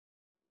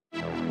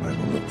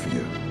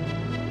you.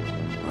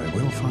 I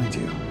will find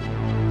you.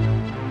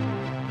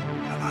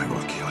 And I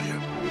will kill you.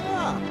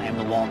 I am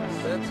the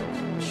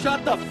Walrus.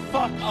 Shut the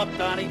fuck up,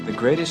 Donnie. The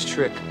greatest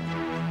trick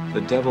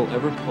the devil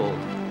ever pulled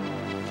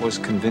was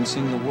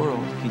convincing the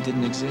world he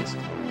didn't exist.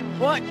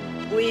 What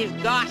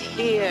we've got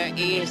here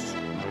is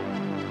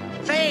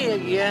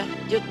failure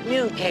to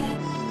communicate.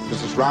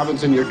 Mrs.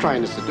 Robinson, you're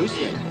trying to seduce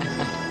me.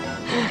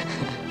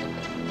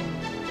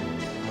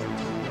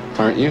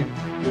 Aren't you?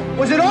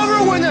 Was it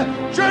over when the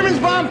Germans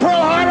bombed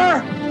Pearl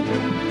Harbor?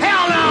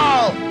 Hell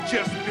no!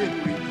 Just been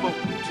revoked.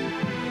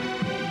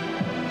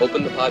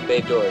 Open the pod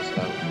bay doors,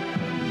 Hal.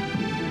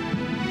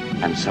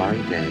 I'm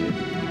sorry, Dave.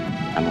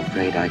 I'm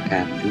afraid I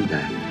can't do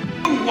that.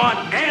 I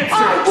want answers!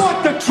 I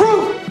want the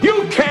truth!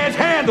 You can't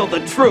handle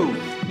the truth!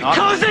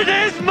 Because it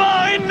is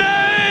my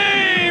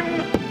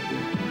name!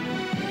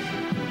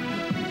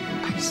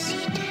 I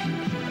see dead.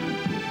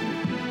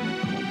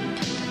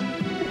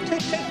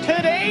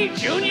 Today,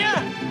 Junior?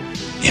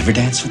 You ever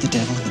dance with the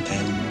devil in the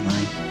pale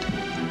moonlight?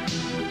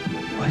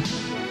 What?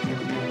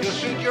 You'll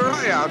shoot your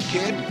eye out,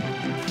 kid.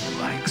 You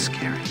like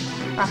scary?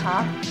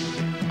 Uh-huh.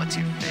 What's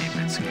your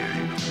favorite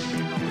scary?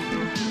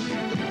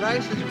 The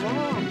price is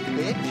wrong,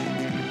 bitch.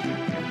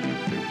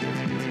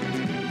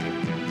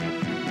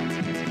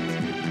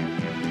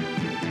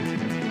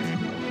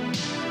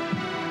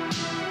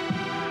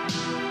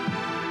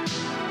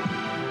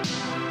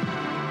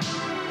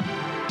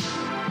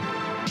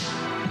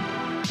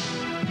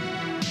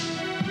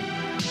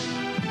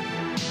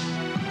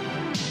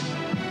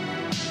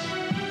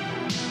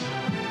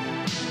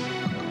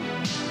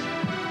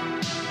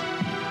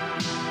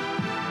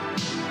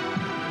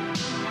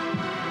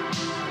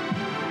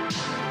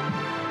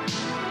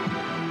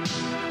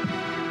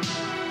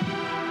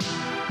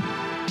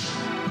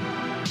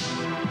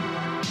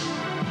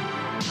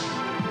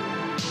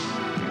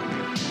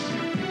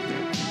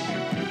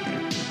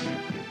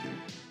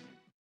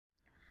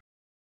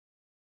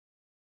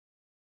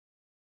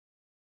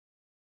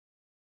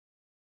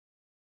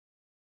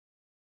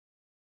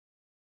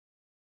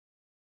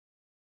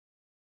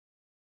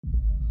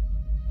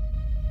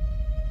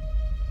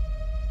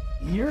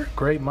 You're a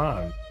great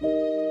mom.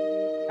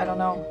 I don't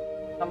know.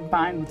 I'm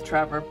fine with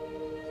Trevor,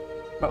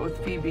 but with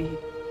Phoebe,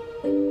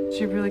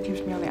 she really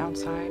keeps me on the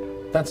outside.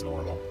 That's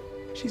normal.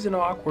 She's an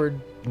awkward,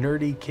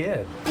 nerdy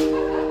kid.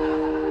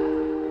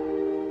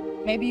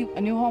 Maybe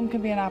a new home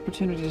can be an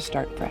opportunity to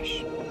start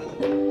fresh.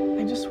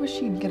 I just wish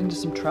she'd get into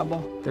some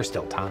trouble. There's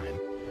still time.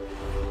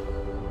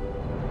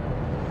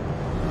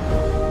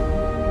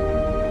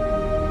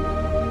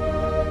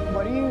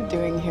 What are you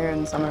doing here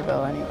in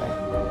Somerville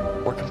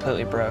anyway? We're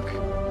completely broke,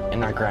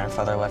 and our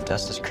grandfather left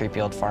us this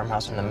creepy old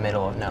farmhouse in the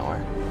middle of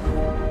nowhere.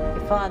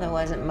 Your father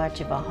wasn't much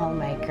of a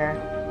homemaker.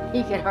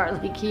 He could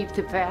hardly keep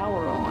the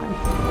power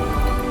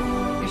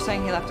on. You're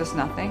saying he left us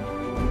nothing?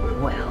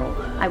 Well,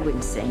 I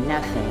wouldn't say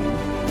nothing.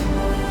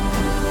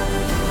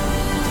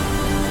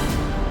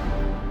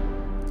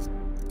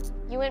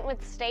 You went with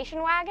the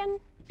station wagon?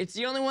 It's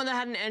the only one that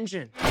had an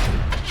engine.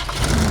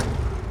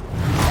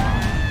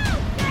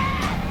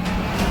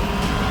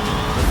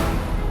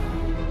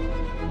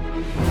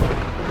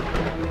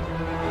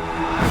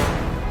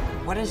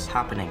 What is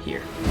happening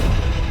here?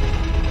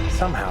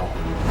 Somehow,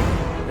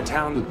 the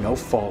town with no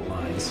fault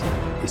lines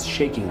is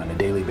shaking on a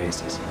daily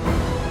basis.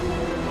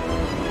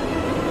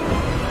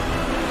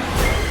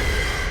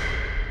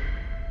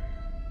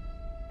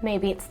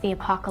 Maybe it's the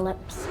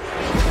apocalypse.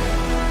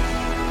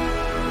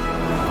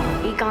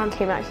 Egon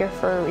came out here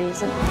for a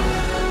reason.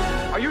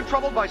 Are you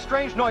troubled by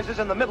strange noises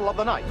in the middle of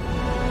the night?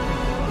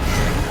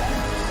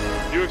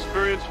 Do you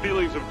experience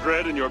feelings of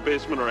dread in your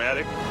basement or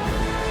attic?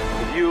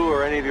 Have you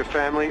or any of your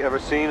family ever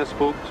seen a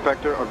spook,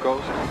 specter, or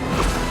ghost?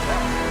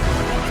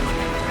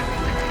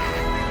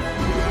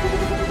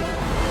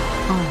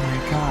 Oh my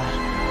god.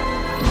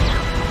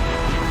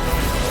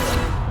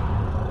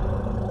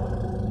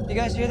 You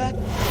guys hear that?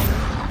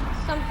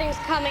 Something's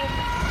coming.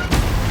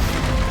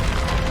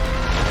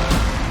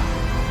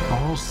 The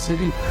whole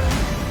city.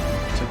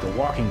 It's like The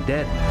Walking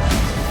Dead.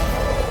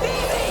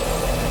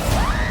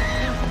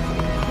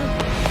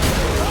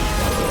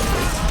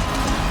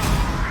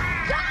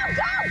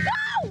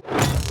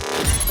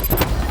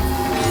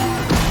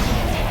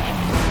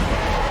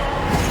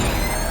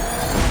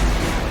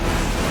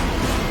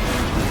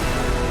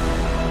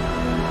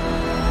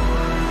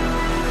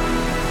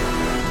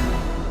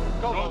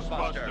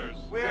 Ghostbusters,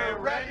 we're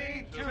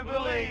ready to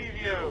believe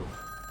you.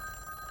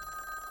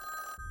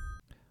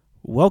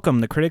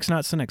 Welcome to Critics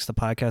Not Cynics, the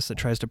podcast that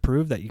tries to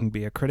prove that you can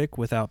be a critic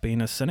without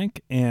being a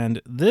cynic.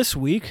 And this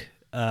week,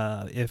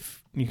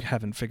 if you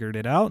haven't figured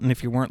it out, and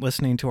if you weren't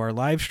listening to our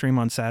live stream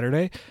on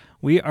Saturday,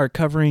 we are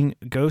covering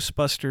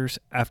Ghostbusters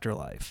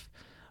Afterlife.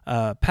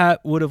 Pat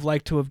would have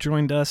liked to have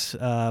joined us,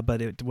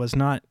 but it was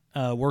not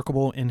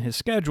workable in his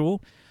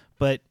schedule.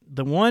 But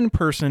the one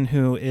person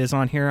who is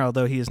on here,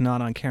 although he is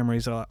not on camera,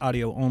 he's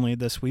audio only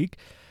this week,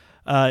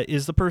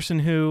 is the person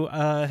who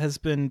has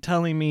been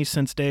telling me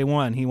since day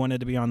one he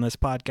wanted to be on this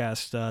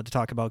podcast to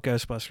talk about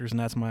Ghostbusters, and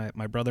that's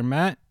my brother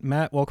Matt.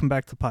 Matt, welcome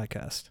back to the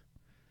podcast.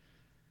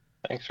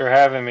 Thanks for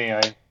having me.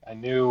 I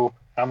knew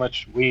how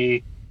much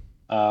we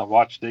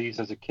watched these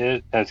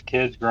as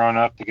kids growing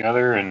up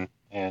together,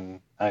 and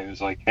I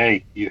was like,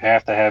 hey, you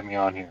have to have me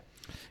on here.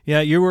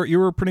 Yeah, you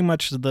were pretty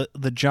much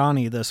the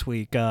Johnny this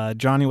week.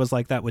 Johnny was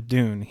like that with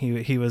Dune.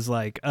 He was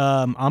like,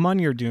 I'm on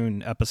your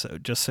Dune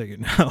episode, just so you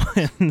know.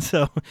 And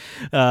so,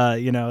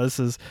 this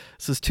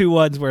is two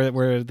ones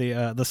where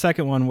the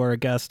second one where a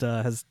guest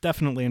has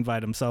definitely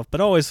invited himself,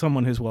 but always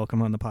someone who's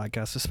welcome on the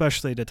podcast,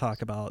 especially to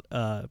talk about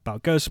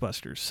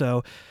Ghostbusters.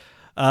 So.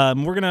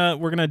 We're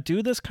gonna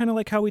do this kind of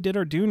like how we did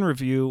our Dune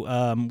review.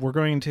 We're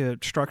going to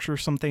structure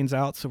some things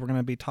out, so we're going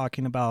to be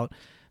talking about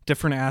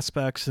different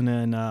aspects and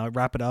then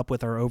wrap it up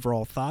with our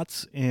overall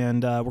thoughts.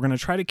 And we're going to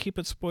try to keep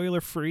it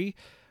spoiler free,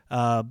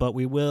 but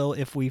we will,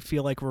 if we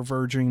feel like we're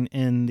verging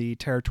in the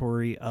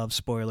territory of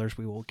spoilers,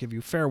 we will give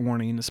you fair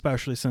warning,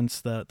 especially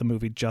since the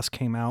movie just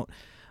came out.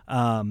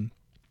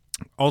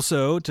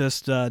 Also,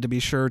 just to be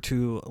sure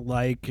to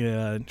like,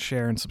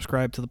 share, and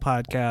subscribe to the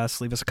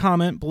podcast. Leave us a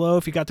comment below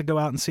if you got to go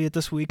out and see it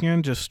this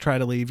weekend. Just try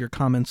to leave your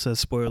comments as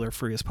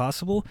spoiler-free as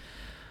possible.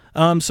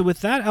 So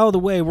with that out of the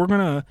way, we're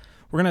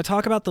gonna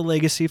talk about the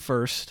legacy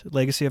first,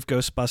 legacy of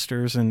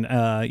Ghostbusters, and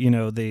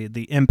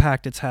the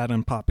impact it's had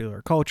on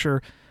popular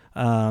culture.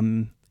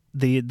 Then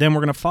we're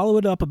gonna follow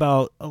it up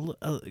about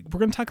we're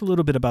gonna talk a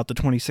little bit about the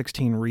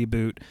 2016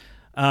 reboot.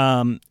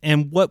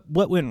 And what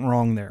went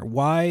wrong there?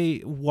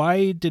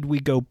 Why did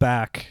we go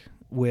back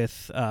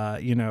with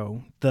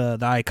the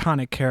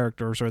iconic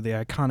characters or the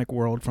iconic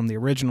world from the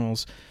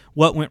originals?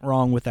 What went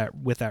wrong with that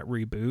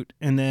reboot?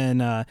 And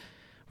then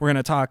we're going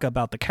to talk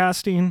about the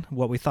casting,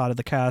 what we thought of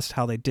the cast,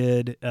 how they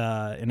did,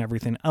 and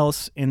everything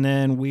else. And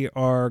then we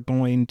are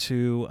going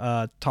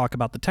to talk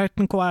about the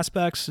technical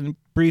aspects and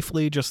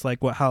briefly, just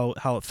like how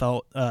it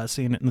felt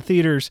seeing it in the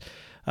theaters.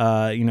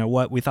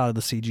 What we thought of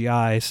the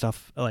CGI,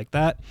 stuff like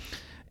that.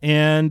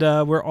 And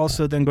we're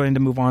also then going to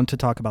move on to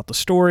talk about the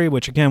story,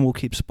 which again, we'll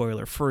keep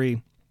spoiler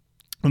free.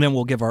 And then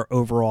we'll give our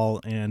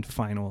overall and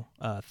final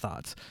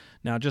thoughts.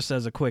 Now, just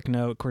as a quick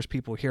note, of course,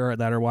 people here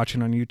that are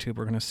watching on YouTube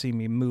are going to see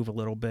me move a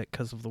little bit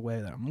because of the way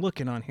that I'm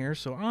looking on here.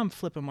 So I'm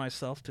flipping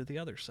myself to the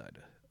other side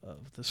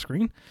of the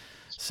screen.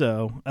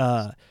 So,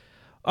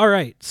 all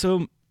right.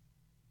 So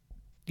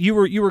you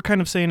were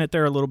kind of saying it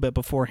there a little bit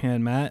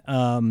beforehand, Matt.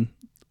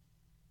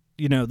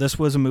 This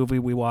was a movie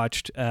we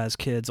watched as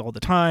kids all the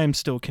time,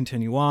 still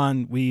continue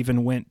on. We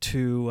even went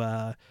to,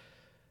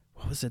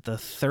 what was it, the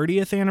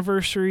 30th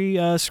anniversary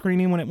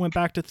screening when it went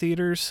back to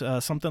theaters,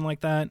 something like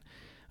that.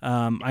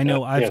 I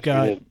know I've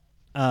got it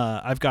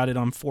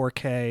on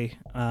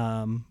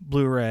 4K,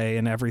 Blu-ray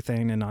and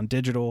everything, and on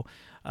digital.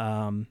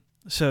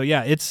 So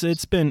yeah,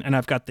 it's been, and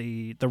I've got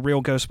the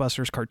Real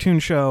Ghostbusters cartoon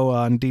show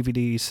on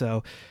DVD.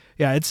 So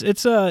yeah,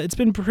 it's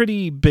been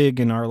pretty big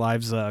in our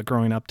lives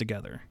growing up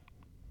together.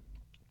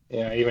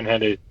 Yeah, I even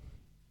had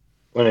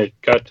when it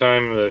got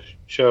time to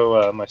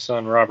show my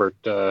son Robert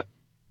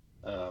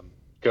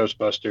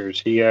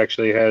Ghostbusters, he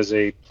actually has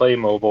a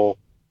Playmobil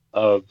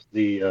of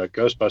the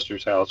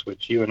Ghostbusters house,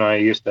 which you and I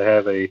used to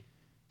have a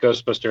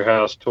Ghostbuster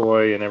house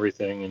toy and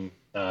everything.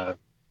 And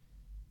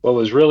what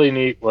was really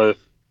neat was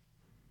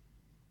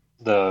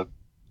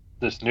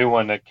this new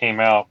one that came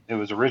out. It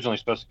was originally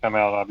supposed to come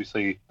out,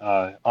 obviously,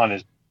 on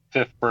his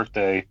 5th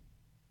birthday,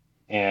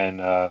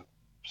 and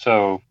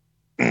so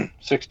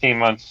 16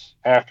 months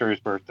after his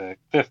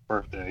 5th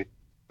birthday,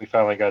 we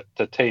finally got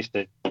to taste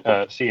it,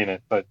 seeing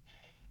it. But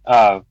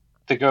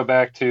to go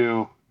back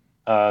to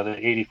the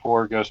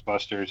 84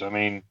 Ghostbusters, I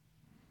mean,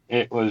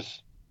 it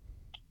was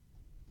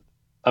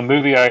a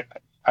movie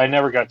I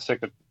never got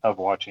sick of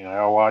watching.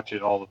 I watch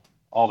it all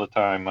the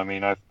time. I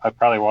mean, I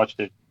probably watched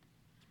it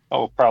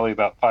probably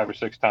about 5 or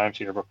 6 times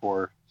here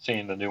before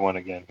seeing the new one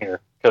again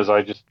here, because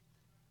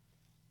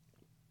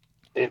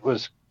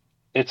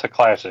it's a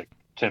classic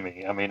to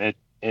me. I mean,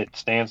 it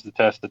stands the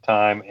test of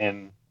time,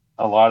 and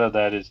a lot of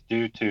that is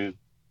due to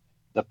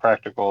the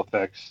practical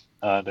effects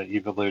that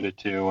you've alluded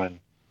to,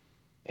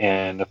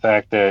 and the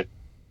fact that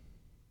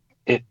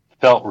it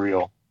felt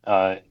real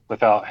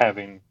without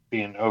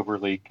being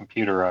overly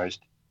computerized.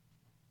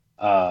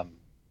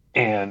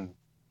 And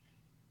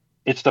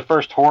it's the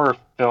first horror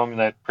film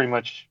that pretty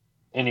much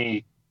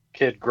any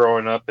kid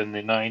growing up in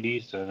the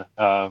 90s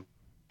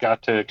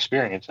got to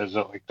experience as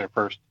like their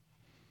first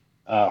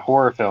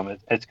horror film.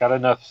 It's got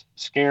enough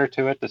scare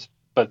to it,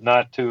 but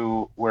not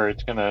to where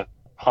it's going to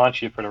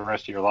haunt you for the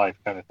rest of your life,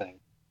 kind of thing.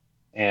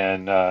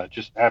 And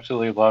just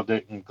absolutely loved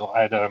it, and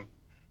glad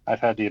I've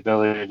had the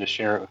ability to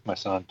share it with my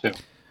son too.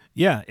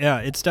 Yeah,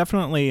 it's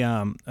definitely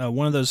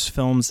one of those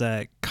films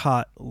that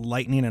caught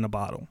lightning in a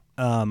bottle.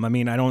 I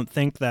mean, I don't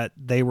think that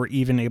they were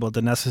even able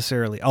to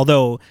necessarily,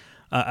 although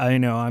I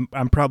know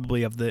I'm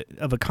probably of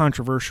a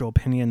controversial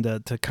opinion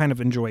to kind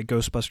of enjoy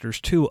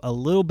Ghostbusters 2 a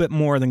little bit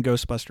more than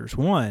Ghostbusters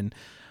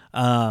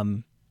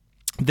 1.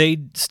 They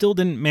still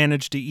didn't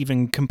manage to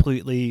even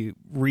completely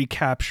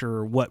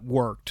recapture what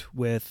worked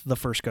with the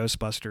first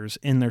Ghostbusters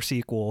in their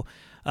sequel,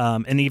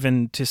 and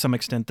even to some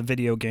extent the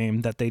video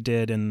game that they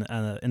did in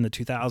the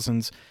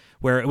 2000s,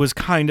 where it was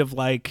kind of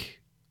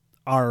like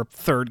our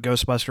third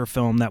Ghostbuster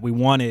film that we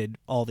wanted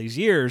all these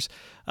years.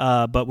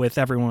 But with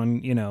everyone,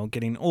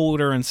 getting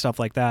older and stuff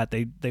like that,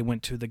 they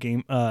went to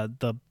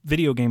the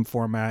video game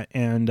format,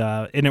 and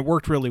it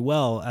worked really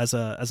well as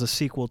a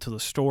sequel to the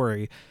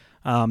story.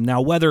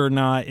 Now, whether or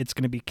not it's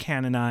going to be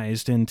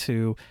canonized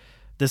into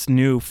this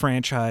new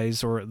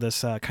franchise or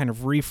this kind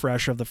of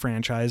refresh of the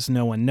franchise,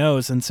 no one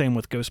knows. And same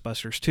with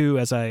Ghostbusters 2,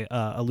 as I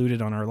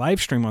alluded on our live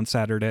stream on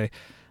Saturday.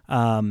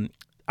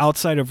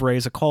 Outside of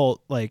Raise a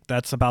Cult,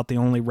 that's about the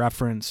only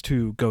reference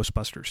to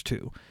Ghostbusters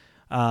 2.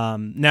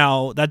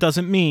 Now, that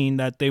doesn't mean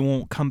that they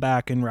won't come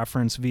back and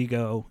reference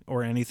Vigo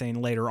or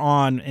anything later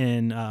on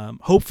in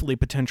hopefully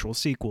potential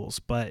sequels,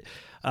 but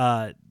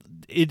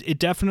it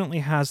definitely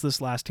has this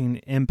lasting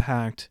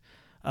impact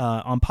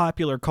on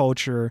popular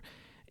culture,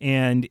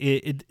 and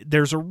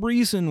there's a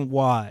reason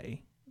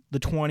why the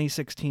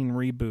 2016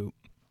 reboot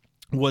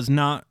was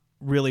not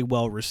really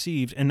well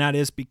received, and that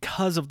is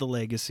because of the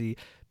legacy,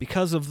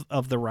 because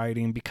of the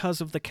writing,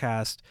 because of the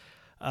cast.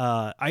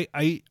 I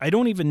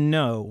don't even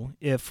know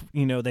if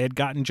they had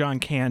gotten John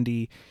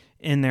Candy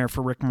in there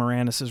for Rick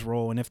Moranis'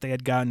 role, and if they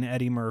had gotten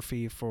Eddie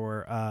Murphy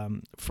for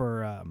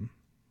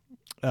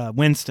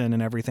Winston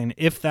and everything,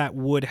 if it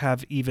would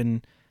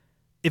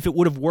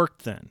have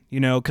worked then,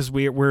 because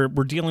we're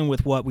dealing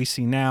with what we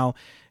see now,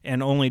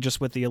 and only just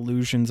with the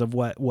illusions of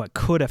what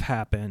could have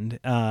happened.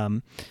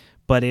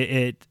 But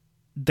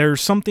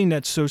there's something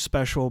that's so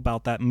special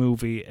about that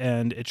movie,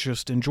 and it's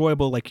just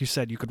enjoyable. Like you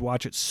said, you could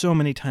watch it so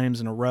many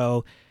times in a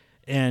row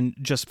and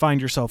just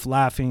find yourself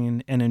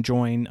laughing and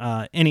enjoying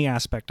any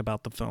aspect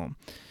about the film.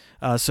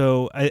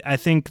 So I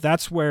think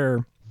that's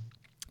where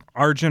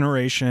our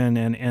generation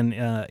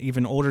and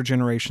even older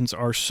generations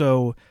are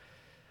so...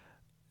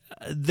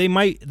 They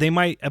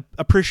might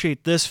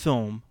appreciate this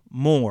film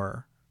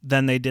more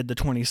than they did the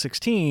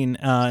 2016,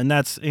 and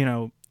that's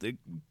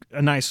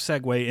a nice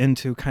segue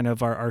into kind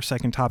of our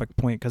second topic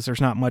point, because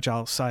there's not much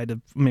outside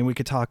of, we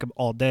could talk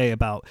all day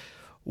about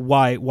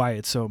why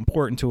it's so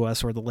important to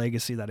us or the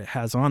legacy that it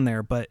has on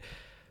there. But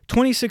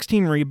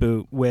 2016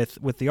 reboot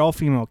with the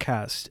all-female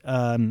cast,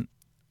 I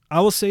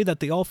will say that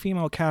the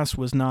all-female cast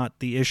was not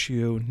the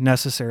issue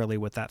necessarily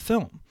with that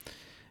film.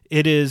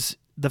 It is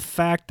the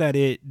fact that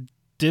it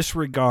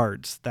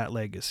disregards that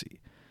legacy.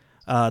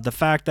 The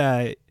fact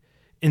that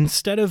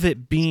instead of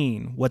it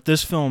being what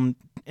this film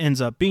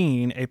ends up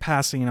being, a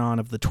passing on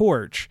of the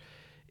torch,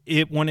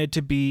 it wanted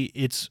to be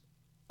its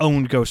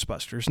own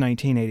Ghostbusters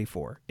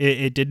 1984.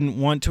 It didn't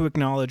want to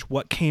acknowledge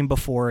what came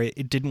before it.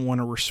 It didn't want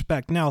to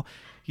respect. Now,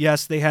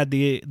 yes, they had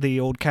the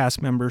old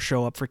cast members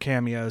show up for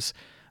cameos.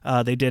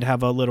 They did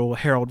have a little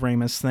Harold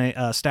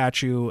Ramis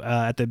statue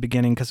at the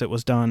beginning, because it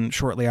was done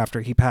shortly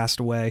after he passed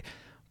away.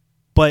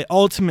 But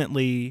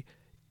ultimately,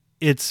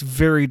 it's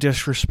very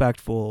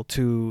disrespectful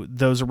to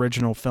those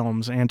original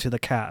films and to the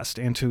cast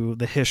and to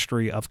the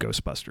history of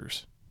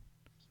Ghostbusters.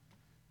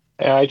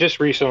 Yeah, I just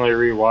recently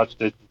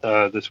rewatched it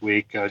this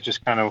week.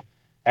 Just kind of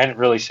hadn't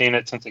really seen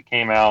it since it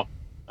came out.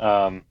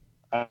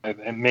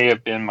 It may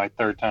have been my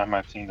third time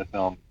I've seen the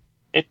film.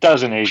 It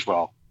doesn't age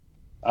well.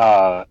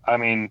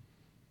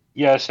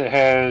 Yes, it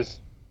has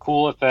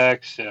cool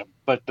effects,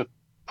 but the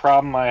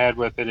problem I had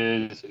with it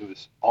is it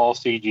was all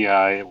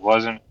CGI. It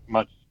wasn't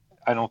much.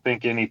 I don't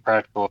think any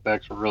practical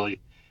effects were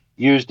really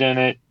used in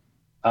it.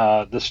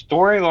 The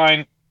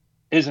storyline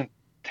isn't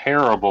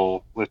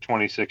terrible with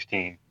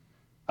 2016.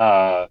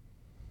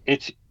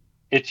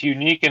 It's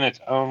unique in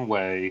its own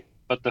way,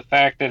 but the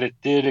fact that it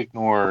did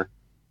ignore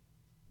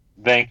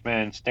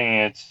Venkman,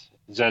 Stantz,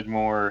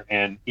 Zedmore,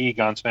 and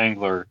Egon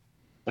Spengler,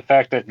 the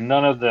fact that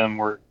none of them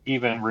were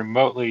even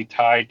remotely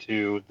tied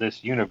to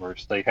this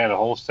universe, they had a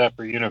whole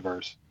separate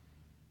universe,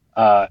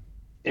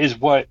 is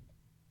what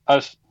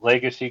us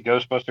legacy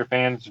Ghostbuster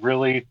fans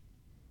really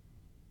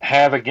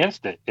have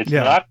against it. It's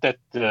not that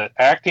the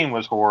acting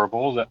was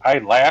horrible. That I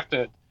laughed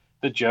at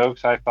the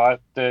jokes. I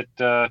thought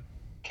that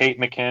Kate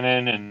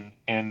McKinnon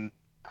and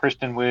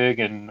Kristen Wiig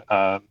and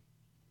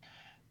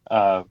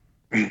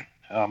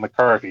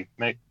McCarthy,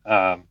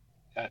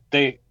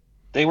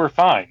 they were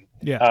fine.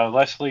 Yeah.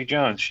 Leslie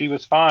Jones, she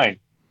was fine.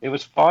 It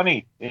was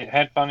funny. It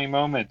had funny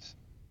moments.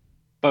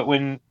 But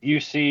when you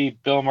see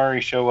Bill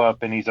Murray show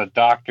up and he's a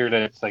doctor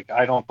that's like,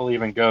 I don't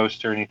believe in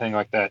ghosts or anything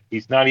like that.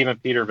 He's not even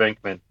Peter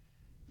Venkman.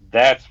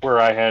 That's where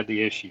I had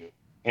the issue.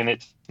 And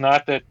it's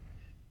not that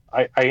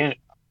I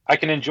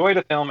can enjoy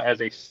the film as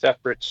a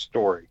separate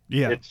story.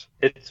 Yeah.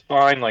 It's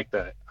fine like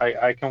that.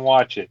 I can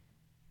watch it.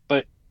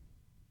 But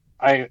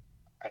I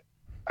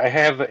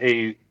have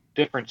a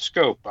different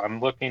scope. I'm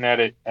looking at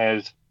it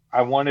as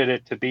I wanted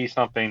it to be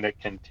something that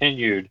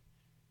continued.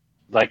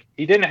 Like,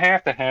 he didn't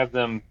have to have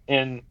them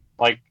in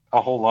like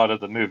a whole lot of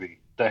the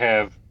movie to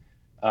have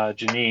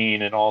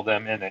Janine and all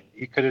them in it.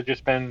 He could have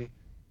just been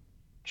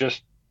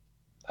just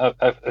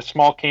a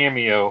small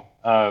cameo,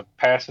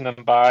 passing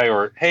them by,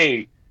 or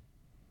hey,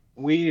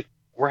 we're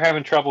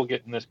having trouble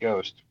getting this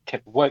ghost.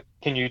 What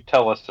can you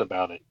tell us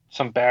about it?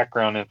 Some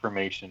background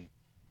information,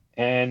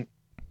 and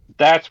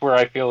that's where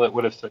I feel it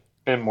would have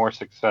been more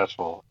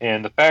successful.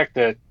 And the fact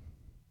that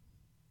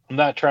I'm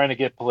not trying to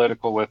get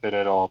political with it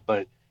at all,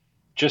 but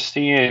just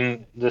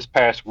seeing this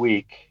past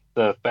week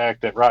the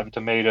fact that Rotten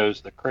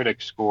Tomatoes, the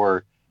critic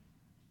score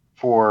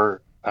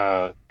for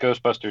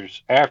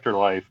Ghostbusters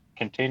Afterlife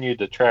continued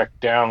to track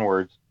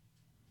downwards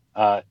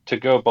to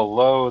go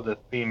below the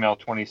female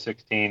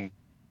 2016.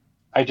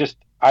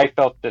 I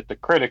felt that the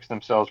critics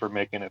themselves were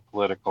making it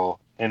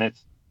political, and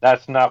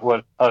that's not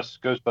what us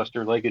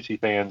Ghostbuster Legacy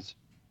fans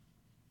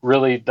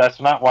really. That's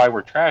not why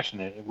we're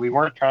trashing it. We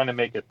weren't trying to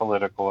make it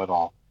political at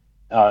all.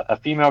 A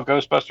female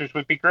Ghostbusters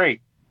would be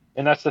great,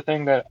 and that's the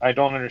thing that I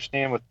don't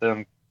understand with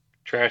them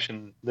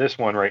trashing this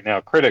one right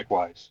now,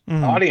 critic-wise. The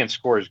audience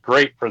score is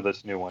great for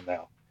this new one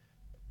now.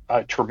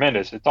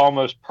 Tremendous. It's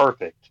almost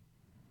perfect.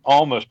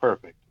 Almost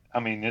perfect.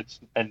 I mean, it's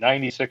at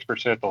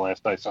 96% the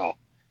last I saw.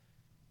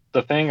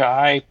 The thing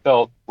I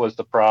felt was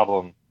the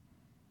problem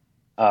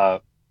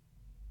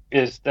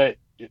is that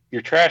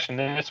you're trashing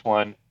this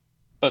one,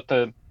 but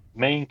the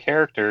main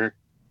character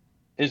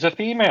is a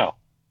female.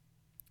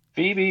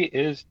 Phoebe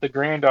is the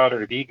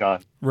granddaughter of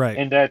Egon. Right.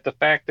 And that the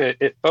fact that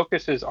it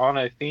focuses on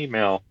a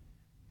female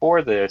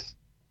for this,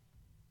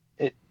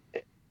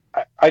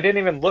 I didn't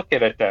even look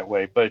at it that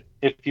way. But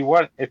if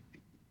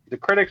the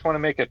critics want to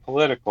make it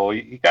political,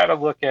 you got to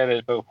look at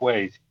it both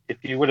ways. If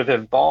you would have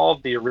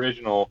involved the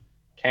original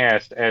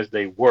cast as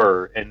they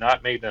were and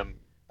not made them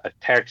a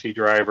taxi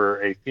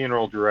driver, a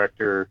funeral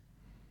director,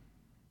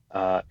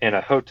 and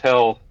a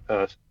hotel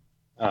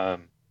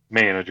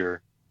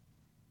manager,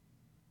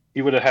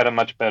 you would have had a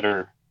much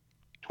better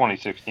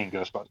 2016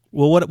 Ghostbusters.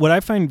 Well, what I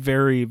find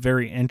very,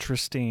 very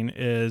interesting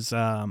is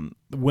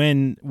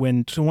when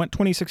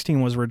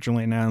 2016 was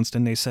originally announced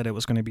and they said it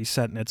was going to be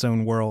set in its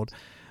own world,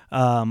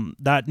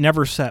 that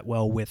never sat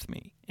well with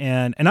me.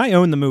 And I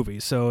own the movie,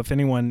 so if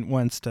anyone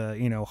wants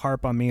to,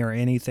 harp on me or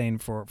anything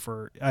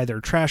for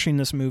either trashing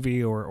this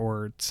movie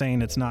or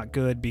saying it's not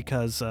good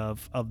because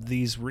of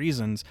these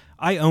reasons,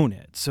 I own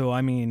it. So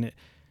I mean,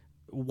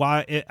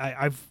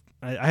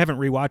 I haven't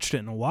rewatched it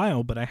in a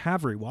while, but I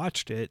have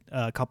rewatched it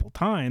a couple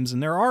times,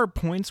 and there are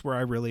points where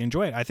I really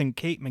enjoy it. I think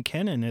Kate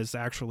McKinnon is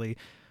actually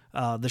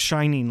the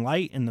shining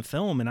light in the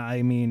film, and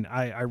I mean,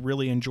 I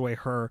really enjoy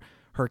her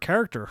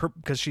character,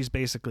 because she's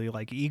basically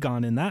like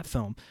Egon in that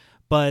film.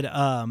 But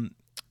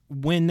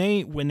when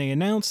they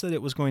announced that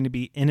it was going to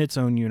be in its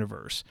own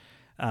universe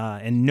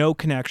and no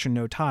connection,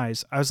 no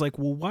ties, I was like,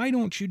 well, why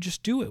don't you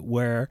just do it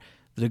where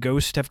the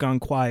ghosts have gone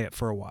quiet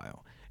for a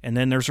while? And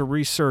then there's a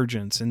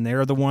resurgence, and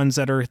they're the ones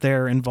that are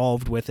there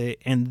involved with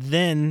it. And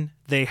then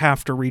they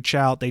have to reach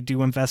out. They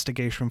do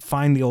investigation,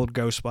 find the old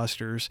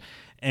Ghostbusters,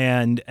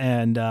 and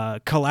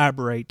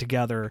collaborate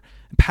together,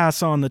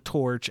 pass on the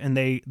torch, and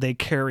they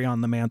carry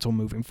on the mantle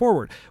moving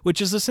forward. Which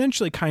is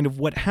essentially kind of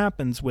what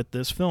happens with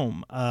this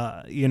film.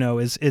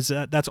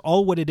 That's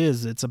all what it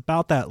is. It's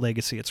about that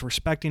legacy. It's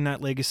respecting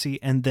that legacy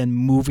and then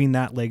moving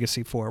that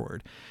legacy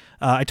forward.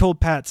 I told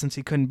Pat, since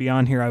he couldn't be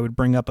on here, I would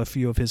bring up a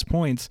few of his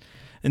points.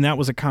 And that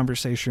was a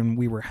conversation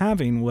we were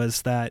having,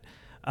 was that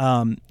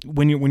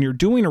when you're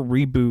doing a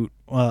reboot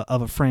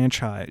of a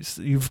franchise,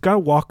 you've got to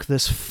walk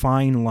this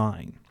fine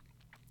line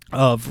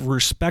of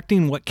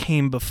respecting what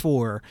came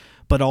before,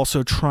 but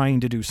also trying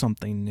to do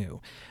something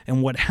new.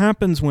 And what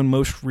happens when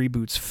most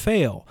reboots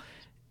fail,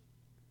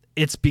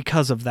 it's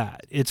because of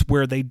that. It's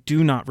where they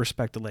do not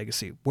respect the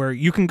legacy, where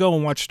you can go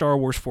and watch Star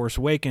Wars Force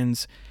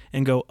Awakens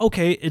and go,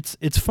 okay,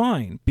 it's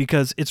fine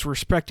because it's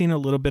respecting a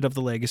little bit of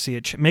the legacy.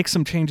 It makes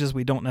some changes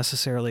we don't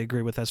necessarily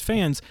agree with as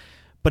fans,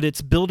 but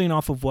it's building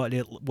off of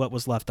what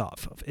was left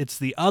off of. It's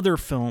the other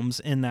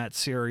films in that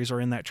series or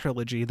in that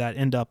trilogy that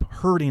end up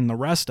hurting the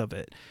rest of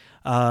it.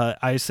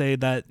 I say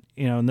that,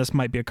 and this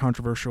might be a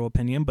controversial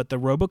opinion, but the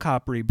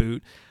RoboCop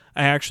reboot,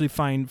 I actually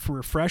find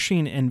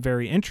refreshing and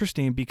very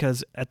interesting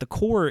because at the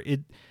core,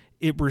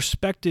 it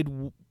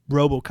respected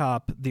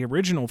RoboCop, the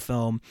original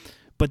film,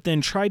 but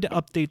then tried to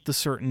update the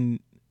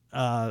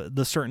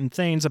certain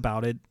things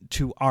about it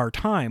to our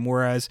time.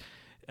 Whereas,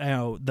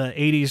 the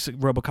 80s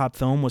RoboCop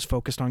film was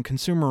focused on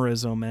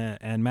consumerism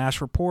and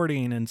mass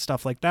reporting and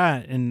stuff like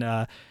that,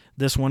 and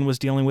this one was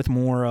dealing with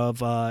more of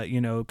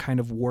kind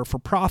of war for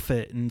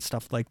profit and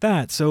stuff like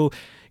that. So,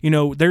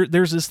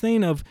 there's this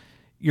thing of,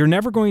 you're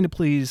never going to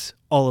please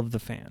all of the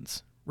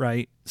fans,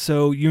 right?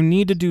 So you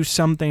need to do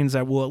some things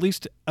that will at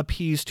least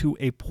appease to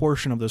a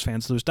portion of those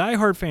fans. Those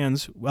diehard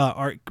fans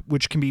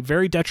which can be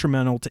very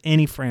detrimental to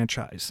any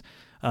franchise,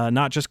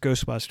 not just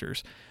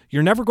Ghostbusters.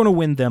 You're never going to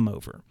win them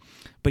over.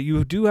 But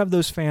you do have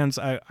those fans,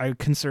 I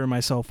consider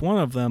myself one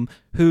of them,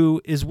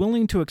 who is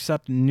willing to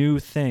accept new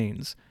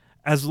things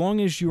as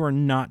long as you are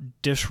not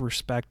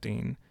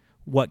disrespecting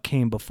what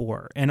came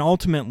before. And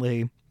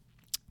ultimately,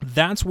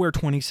 that's where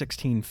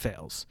 2016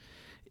 fails.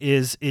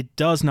 Is it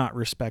does not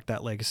respect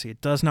that legacy.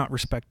 It does not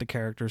respect the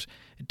characters.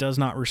 It does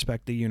not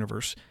respect the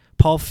universe.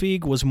 Paul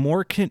Feig was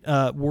more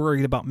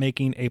worried about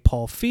making a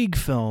Paul Feig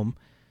film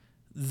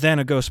than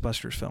a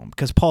Ghostbusters film,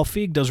 because Paul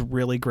Feig does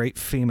really great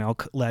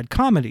female-led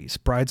comedies.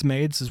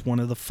 Bridesmaids is one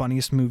of the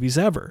funniest movies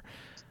ever.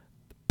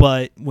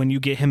 But when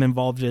you get him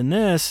involved in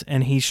this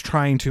and he's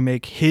trying to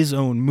make his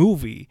own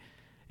movie,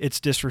 It's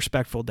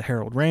disrespectful to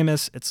Harold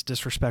Ramis. It's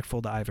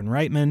disrespectful to Ivan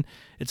Reitman.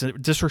 It's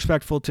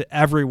disrespectful to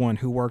everyone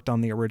who worked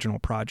on the original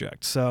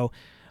project. So,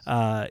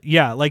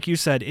 yeah, like you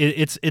said,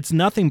 it's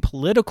nothing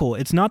political.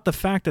 It's not the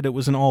fact that it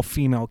was an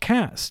all-female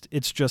cast.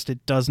 It's just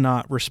it does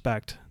not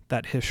respect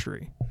that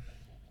history.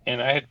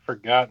 And I had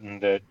forgotten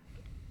that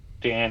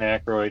Dan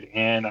Aykroyd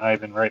and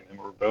Ivan Reitman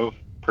were both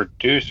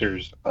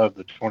producers of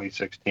the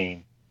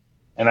 2016.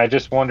 And I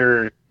just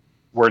wonder,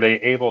 were they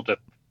able to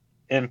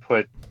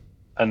input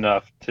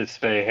enough to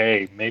say,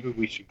 hey, maybe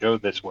we should go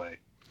this way?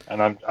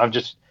 And I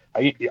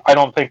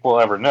don't think we'll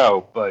ever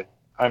know, but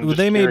I'm just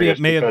curious.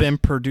 May have been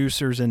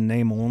producers in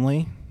name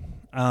only.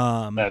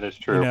 That is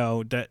true. You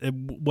know,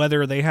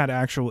 whether they had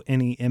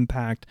any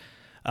impact,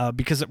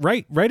 because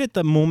right at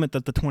the moment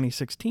that the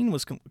 2016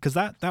 was, because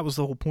that was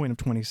the whole point of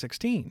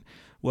 2016,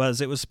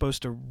 was it was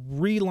supposed to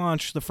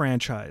relaunch the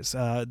franchise.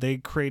 They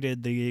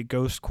created the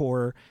Ghost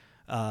Corps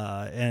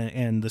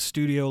and the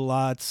studio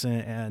lots,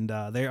 and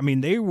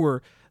they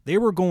were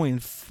going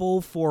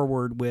full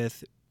forward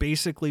with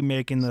basically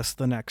making this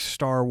the next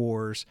Star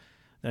Wars,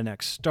 the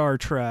next Star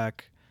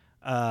Trek,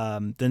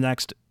 the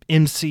next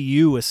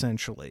MCU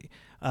essentially.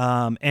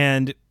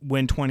 And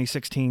when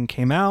 2016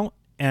 came out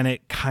and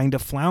it kind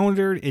of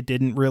floundered,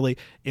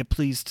 it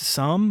pleased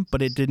some,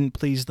 but it didn't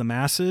please the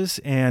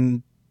masses,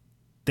 and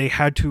they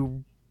had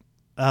to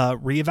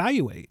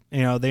reevaluate.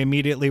 You know, they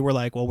immediately were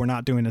like, well, we're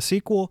not doing a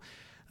sequel.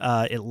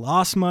 It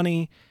lost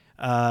money.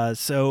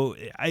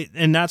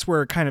 And that's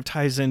where it kind of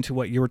ties into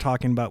what you were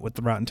talking about with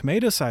the Rotten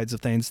Tomatoes sides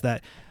of things,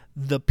 that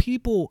the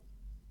people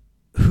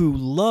who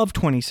love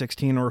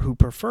 2016 or who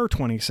prefer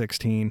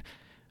 2016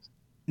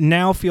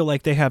 now feel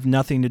like they have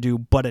nothing to do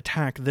but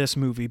attack this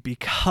movie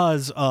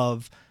because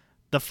of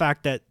the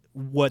fact that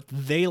what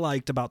they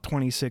liked about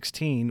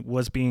 2016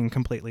 was being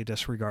completely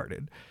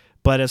disregarded.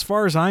 But as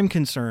far as I'm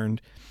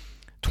concerned,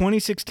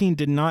 2016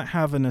 did not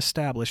have an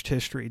established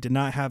history, did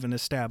not have an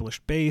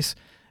established base,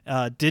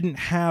 didn't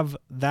have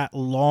that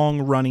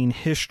long-running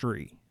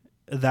history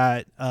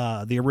that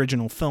the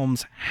original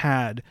films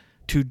had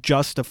to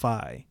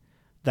justify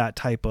that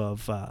type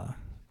of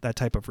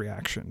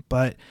reaction.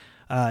 But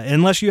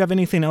unless you have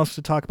anything else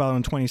to talk about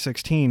in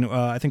 2016,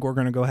 I think we're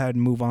going to go ahead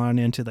and move on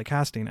into the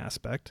casting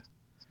aspect.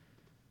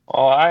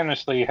 Well, I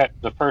honestly,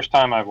 the first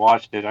time I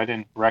watched it, I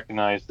didn't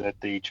recognize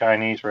that the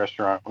Chinese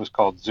restaurant was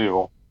called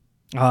Zool.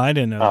 Oh, I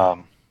didn't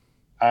know.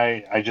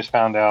 I just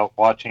found out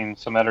watching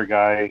some other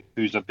guy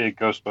who's a big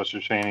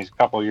Ghostbusters fan. He's a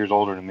couple of years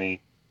older than me.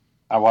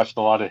 I watched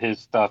a lot of his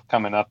stuff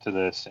coming up to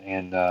this,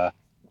 and I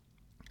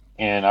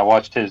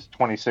watched his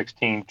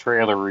 2016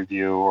 trailer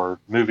review or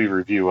movie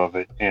review of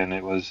it, and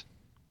it was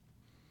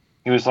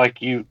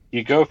like you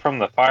go from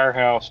the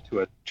firehouse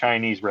to a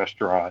Chinese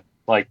restaurant.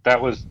 Like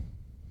that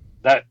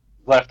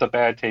left a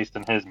bad taste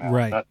in his mouth.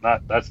 Right.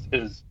 That's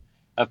his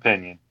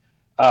opinion.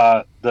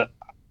 I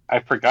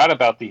forgot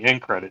about the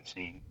end credit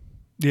scene.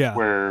 Yeah.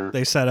 Where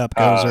they set up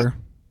Gozer.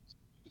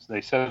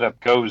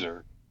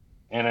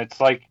 And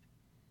it's like,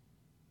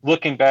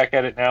 looking back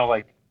at it now,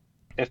 like,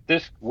 if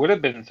this would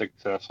have been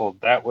successful,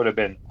 that would have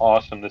been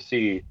awesome to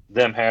see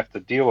them have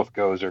to deal with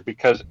Gozer,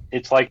 because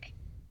it's like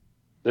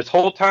this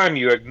whole time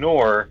you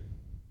ignore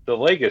the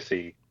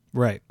legacy.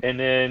 Right. And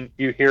then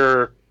you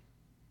hear,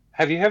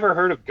 have you ever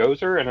heard of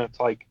Gozer? And it's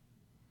like,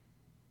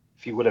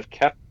 if you would have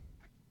kept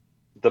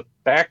the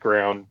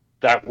background,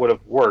 that would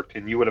have worked,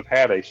 and you would have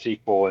had a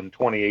sequel in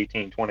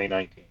 2018,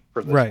 2019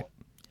 for this right. one.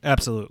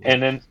 Absolutely.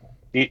 And then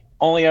the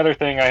only other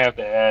thing I have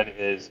to add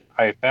is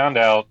I found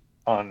out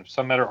on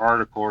some other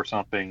article or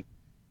something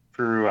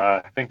through,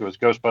 I think it was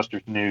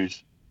Ghostbusters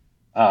News,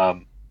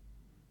 that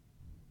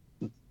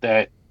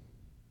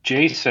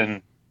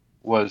Jason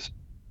was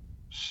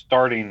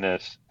starting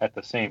this at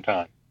the same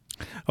time.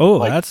 Oh,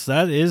 like, that's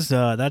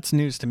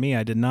news to me.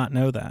 I did not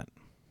know that.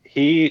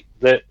 In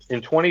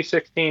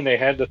 2016 they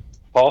had the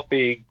Paul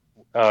Feig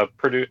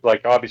produce,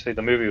 like, obviously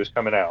the movie was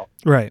coming out.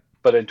 Right.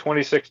 But in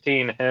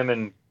 2016, him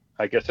and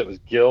I guess it was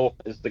Gil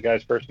is the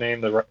guy's first name,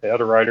 the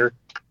other writer,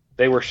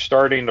 they were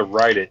starting to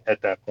write it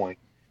at that point.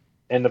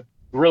 And the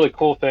really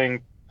cool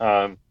thing,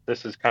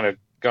 this has kind of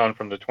gone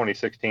from the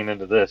 2016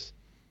 into this,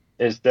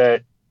 is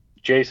that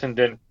Jason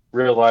didn't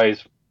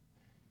realize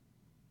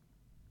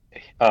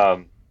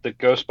the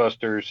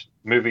Ghostbusters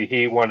movie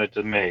he wanted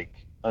to make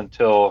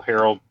until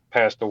Harold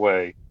passed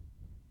away.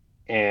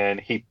 And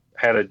he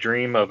had a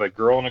dream of a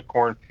girl in a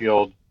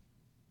cornfield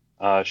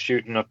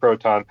shooting a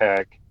proton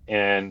pack,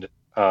 and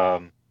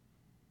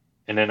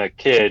then a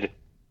kid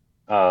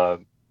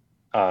going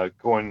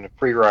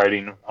free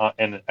riding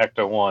in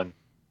Ecto-1.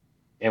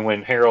 And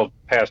when Harold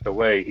passed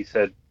away, he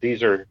said,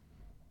 these are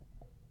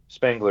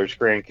Spengler's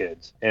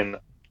grandkids. And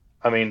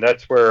I mean,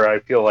 that's where I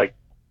feel like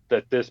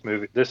that this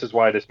is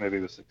why this movie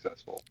was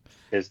successful,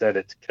 is that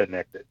it's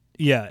connected.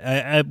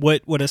 Yeah.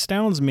 What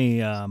astounds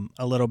me a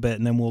little bit,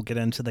 and then we'll get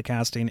into the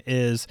casting,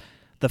 is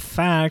the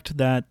fact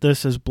that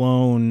this has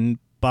blown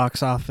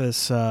box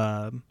office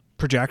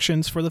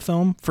projections for the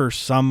film for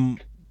some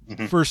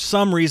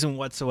reason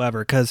whatsoever.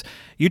 Because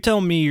you tell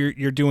me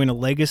you're doing a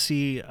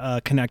legacy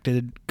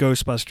connected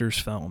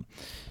Ghostbusters film,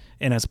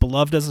 and as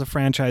beloved as the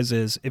franchise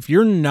is, if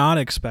you're not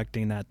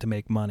expecting that to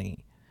make money,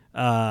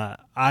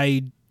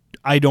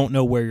 I don't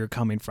know where you're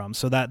coming from.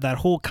 So that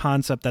whole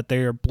concept that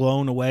they are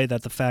blown away,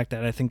 that the fact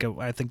that I think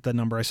the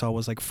number I saw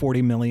was like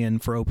 40 million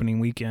for opening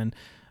weekend,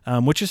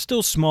 which is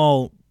still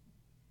small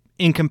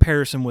in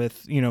comparison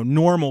with,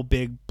 normal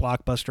big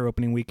blockbuster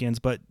opening weekends,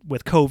 but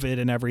with COVID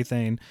and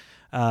everything,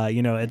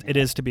 it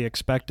is to be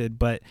expected.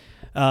 But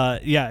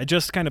it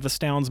just kind of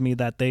astounds me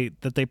that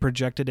they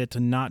projected it to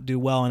not do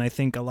well, and I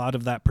think a lot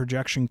of that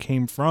projection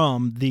came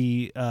from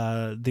the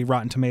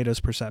Rotten Tomatoes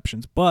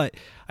perceptions. But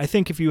I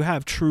think if you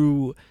have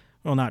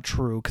not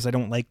true, because I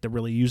don't like to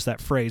really use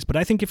that phrase, but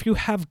I think if you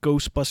have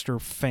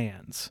Ghostbuster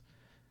fans,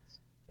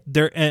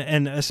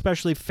 and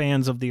especially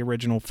fans of the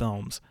original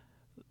films,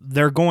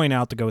 they're going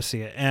out to go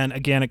see it. And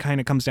again, it kind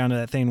of comes down to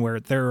that thing where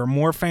there are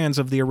more fans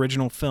of the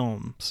original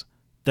films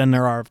than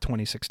there are of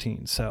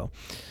 2016. So,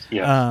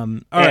 yeah. All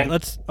right,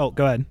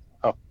 go ahead.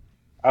 Oh,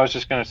 I was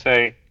just going to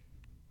say,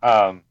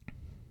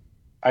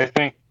 I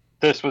think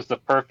this was the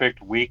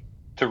perfect week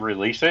to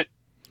release it.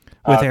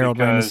 With Harold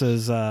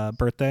Ramis's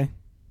birthday?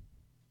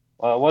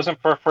 Well, it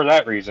wasn't for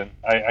that reason.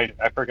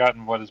 I'd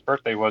forgotten what his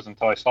birthday was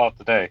until I saw it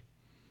today.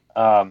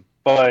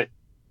 But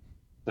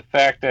the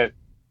fact that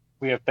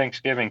we have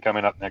Thanksgiving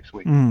coming up next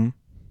week. Mm-hmm.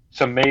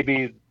 So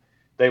maybe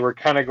they were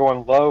kind of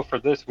going low for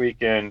this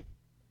weekend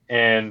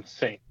and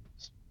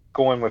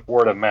going with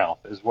word of mouth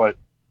is what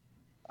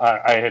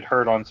I had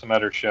heard on some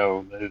other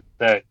show,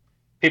 that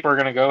people are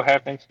going to go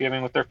have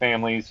Thanksgiving with their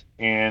families,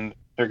 and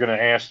they're going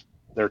to ask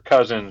their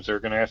cousins, they're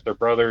going to ask their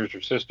brothers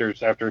or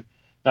sisters after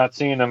not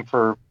seeing them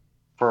for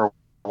a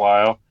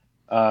while,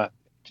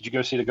 did you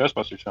go see the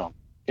Ghostbusters film?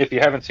 If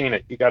you haven't seen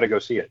it, you got to go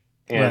see it.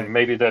 And right.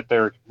 Maybe that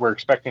we're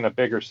expecting a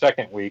bigger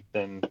second week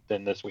than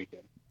this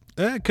weekend.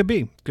 It could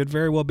be. Could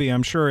very well be.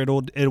 I'm sure it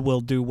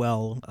will do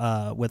well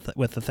with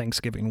the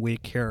Thanksgiving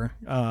week here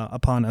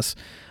upon us.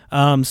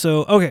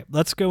 So okay,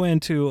 let's go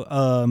into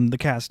the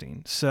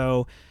casting.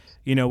 So,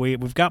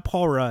 we've got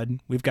Paul Rudd,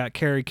 we've got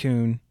Carrie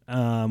Coon,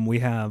 we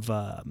have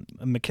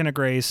McKenna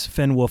Grace,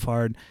 Finn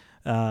Wolfhard,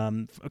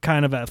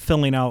 kind of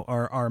filling out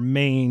our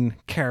main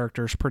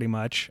characters pretty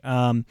much.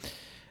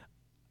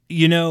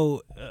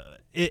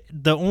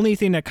 The only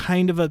thing that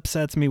kind of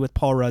upsets me with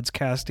Paul Rudd's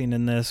casting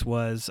in this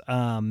was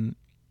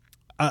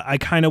I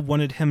kind of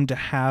wanted him to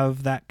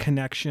have that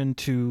connection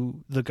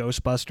to the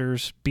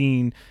Ghostbusters,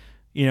 being,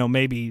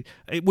 maybe,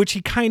 which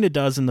he kind of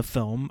does in the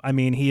film. I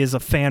mean, he is a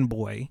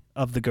fanboy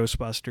of the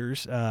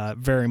Ghostbusters,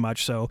 very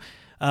much so.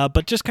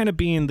 But just kind of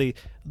being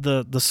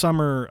the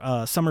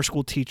summer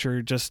school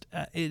teacher, just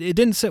it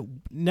didn't sit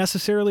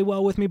necessarily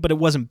well with me, but it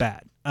wasn't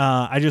bad.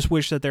 I just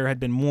wish that there had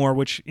been more,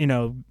 which,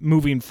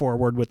 moving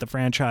forward with the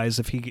franchise,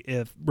 if he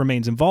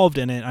remains involved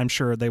in it, I'm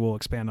sure they will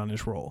expand on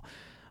his role.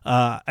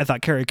 I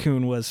thought Carrie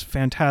Coon was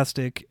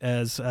fantastic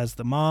as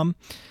the mom.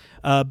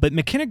 But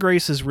McKenna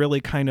Grace is really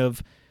kind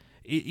of,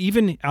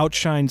 even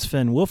outshines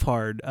Finn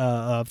Wolfhard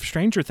of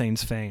Stranger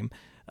Things fame.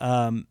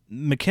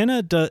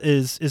 McKenna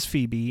is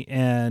Phoebe,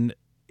 and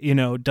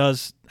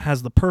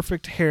has the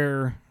perfect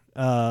hair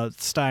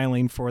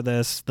styling for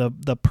this,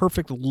 the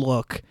perfect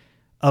look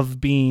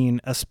of being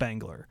a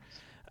Spangler.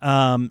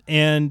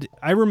 And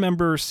I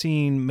remember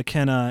seeing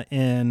McKenna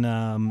in,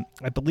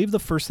 I believe the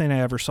first thing I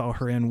ever saw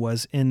her in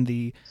was in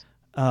the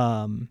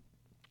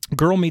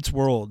Girl Meets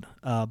World,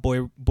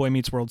 Boy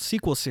Meets World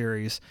sequel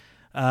series,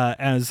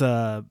 as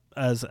a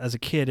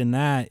kid in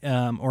that.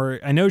 Or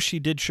I know she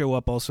did show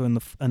up also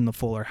in the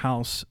Fuller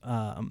House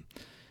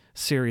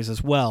series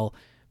as well.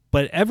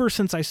 But ever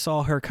since I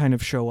saw her kind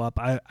of show up,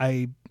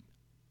 I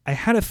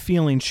had a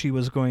feeling she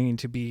was going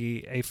to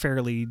be a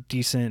fairly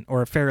decent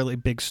or a fairly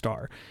big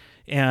star.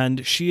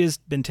 And she has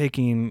been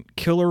taking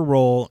killer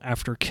role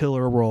after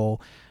killer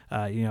role.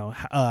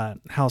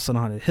 House on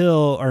Haunted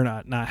Hill, or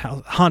not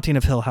Haunting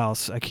of Hill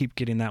House. I keep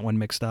getting that one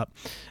mixed up.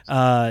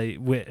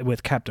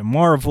 With Captain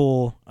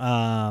Marvel.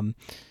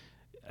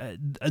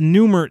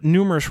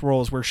 Numerous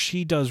roles where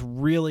she does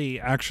really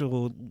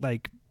actual,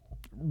 like,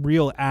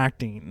 real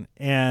acting.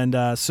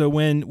 And so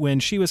when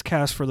she was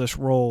cast for this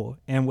role,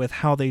 and with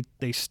how they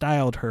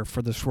styled her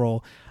for this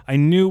role, I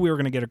knew we were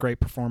going to get a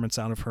great performance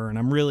out of her. And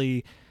I'm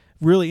really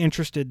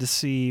interested to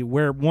see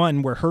where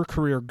her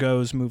career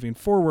goes moving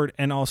forward,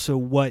 and also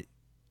what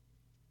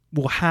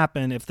will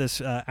happen if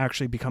this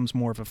actually becomes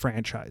more of a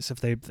franchise, if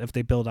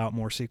they build out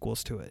more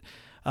sequels to it.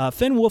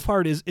 Finn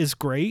Wolfhard is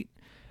great,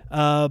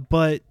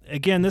 but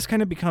again, this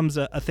kind of becomes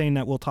a thing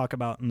that we'll talk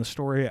about in the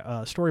story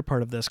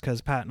part of this, because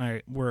Pat and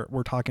I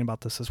we're talking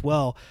about this as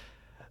well.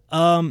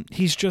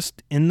 He's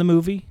just in the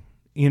movie,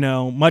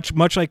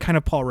 much like kind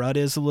of Paul Rudd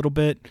is a little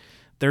bit.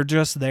 They're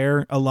just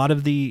there. A lot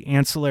of the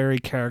ancillary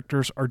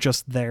characters are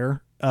just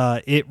there.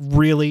 It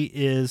really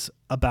is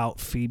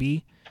about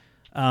Phoebe,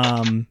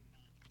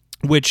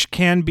 which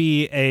can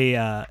be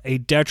a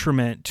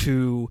detriment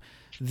to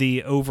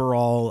the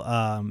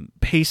overall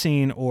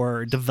pacing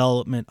or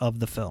development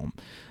of the film.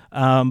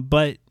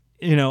 But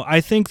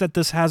I think that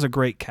this has a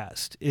great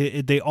cast.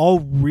 They all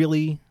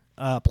really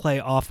play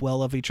off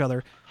well of each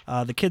other.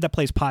 The kid that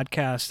plays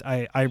Podcast,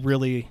 I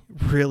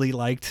really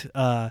liked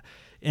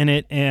in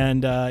it,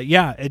 and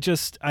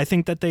I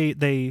think that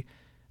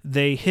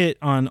they hit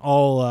on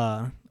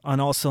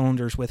all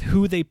cylinders with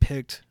who they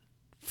picked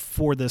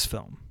for this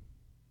film.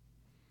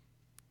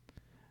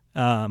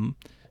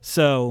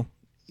 So,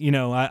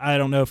 I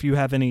don't know if you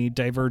have any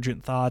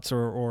divergent thoughts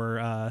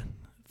or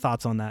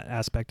thoughts on that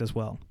aspect as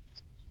well.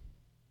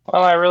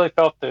 Well, I really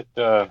felt that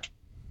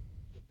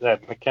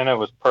that McKenna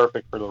was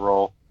perfect for the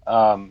role.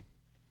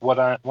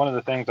 One of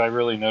the things I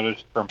really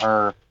noticed from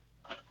her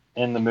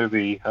in the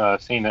movie,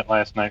 seeing it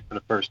last night for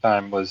the first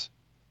time, was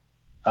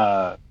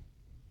I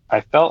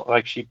felt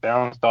like she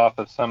bounced off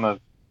of some of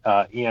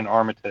Ian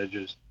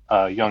Armitage's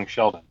young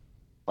Sheldon.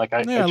 Like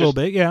a little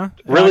bit, yeah.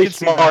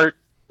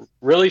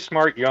 Really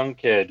smart young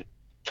kid,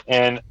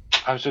 and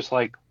I was just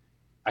like,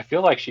 I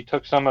feel like she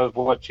took some of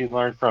what she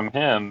learned from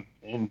him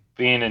in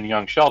being in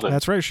Young Sheldon.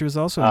 That's right. She was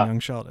also in Young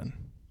Sheldon.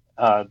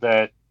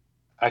 That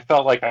I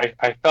felt like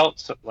I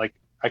felt like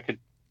I could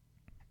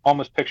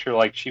almost picture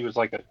like she was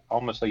like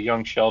almost a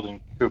young Sheldon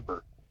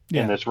Cooper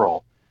in this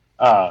role.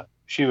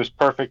 She was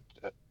perfect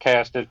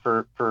casted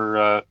for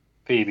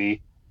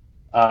Phoebe.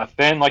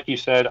 Finn, like you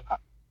said,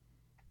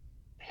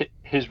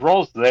 his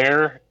role's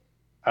there.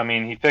 I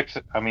mean, he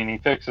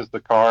fixes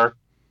the car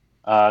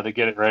to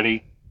get it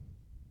ready.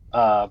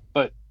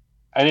 But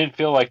I didn't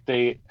feel like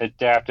they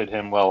adapted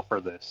him well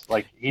for this.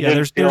 Like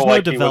there's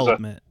no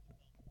development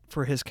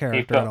for his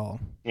character at all.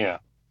 Yeah,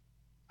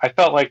 I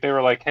felt like they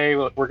were like, "Hey,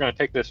 we're going to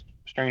take this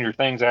Stranger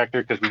Things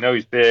actor because we know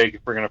he's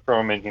big. We're going to throw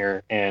him in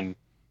here, and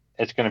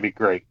it's going to be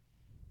great."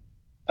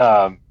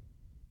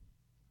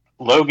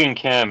 Logan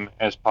Kim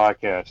as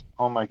Podcast.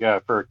 Oh my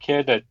God, for a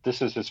kid that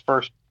this is his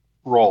first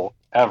role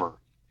ever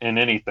in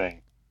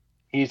anything,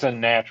 he's a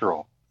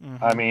natural.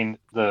 Mm-hmm. I mean,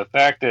 the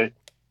fact that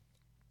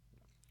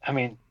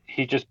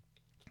he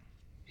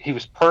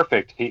was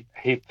perfect. He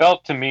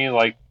felt to me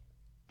like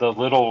the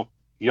little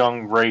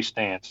young Ray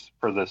Stantz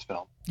for this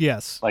film.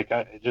 Yes. Like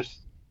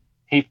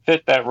he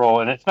fit that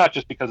role, and it's not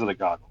just because of the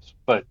goggles,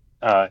 but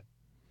I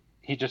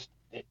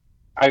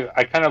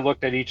kind of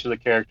looked at each of the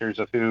characters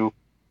of who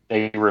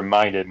they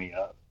reminded me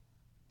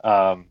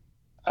of.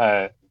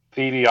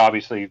 Phoebe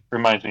obviously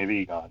reminds me of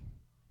Egon.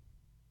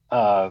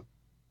 Finn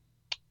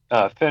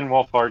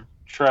Wolfhard,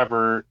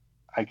 Trevor,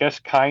 I guess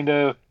kind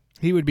of.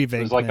 He would be Venkman.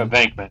 It was like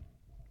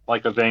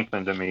a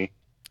Venkman to me.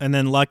 And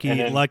then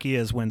Lucky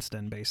as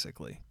Winston,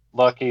 basically.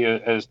 Lucky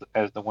as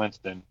the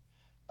Winston.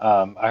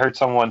 I heard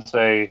someone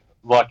say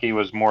Lucky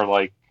was more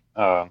like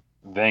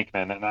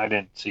Venkman, and I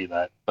didn't see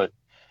that, but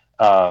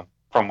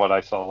from what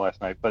I saw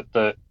last night. But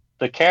the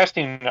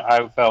casting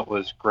I felt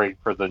was great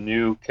for the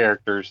new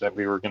characters that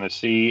we were going to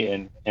see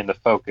and the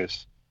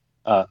focus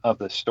of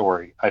the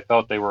story. I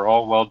felt they were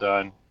all well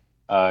done.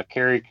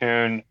 Carrie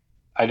Coon,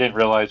 I didn't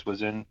realize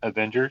was in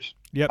Avengers.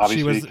 Yep,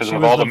 obviously, she was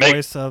the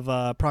voice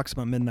of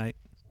Proxima Midnight.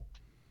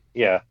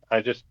 Yeah,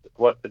 I just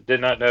did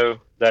not know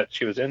that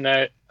she was in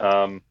that.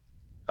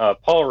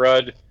 Paul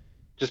Rudd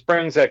just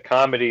brings that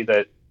comedy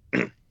that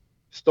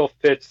still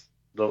fits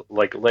the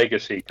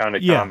legacy kind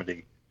of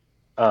comedy.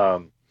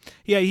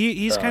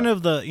 He's kind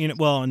of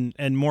the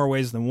in more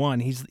ways than one.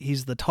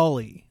 He's the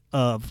Tully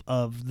of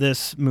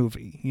this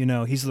movie.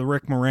 He's the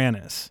Rick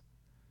Moranis.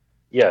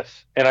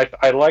 Yes, and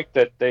I like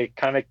that they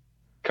kind of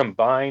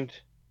combined.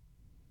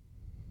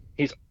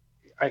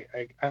 I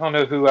don't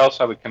know who else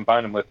I would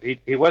combine him with.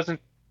 He wasn't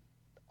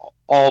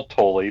all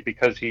Tully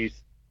because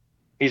he's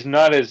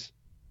not as,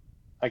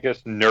 I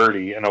guess,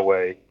 nerdy in a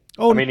way.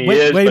 Oh, I mean,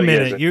 wait a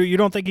minute. You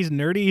don't think he's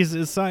nerdy? He's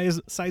a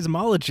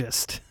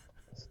seismologist.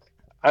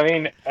 I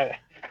mean,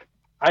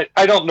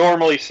 I don't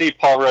normally see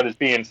Paul Rudd as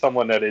being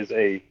someone that is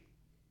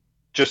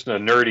just a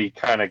nerdy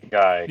kind of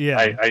guy.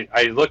 Yeah.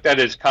 I looked at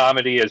his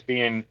comedy as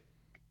being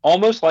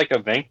almost like a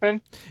Venkman.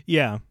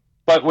 Yeah.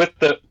 But with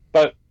the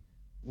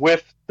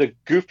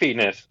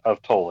goofiness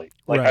of Tully.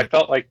 Like, right. I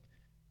felt like,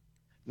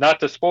 not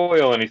to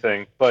spoil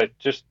anything, but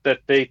just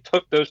that they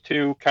took those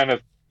two kind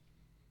of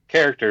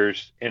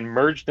characters and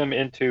merged them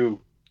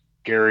into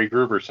Gary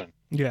Gruberson.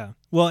 Yeah.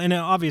 Well, and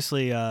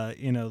obviously,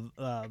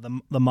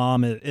 the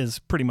mom is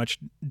pretty much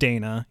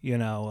Dana.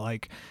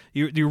 Like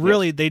you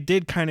really they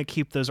did kind of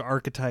keep those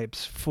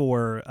archetypes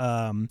for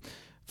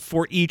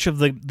each of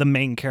the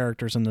main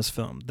characters in this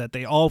film. That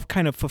they all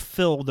kind of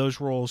fulfill those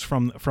roles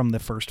from the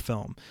first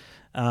film,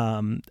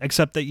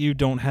 except that you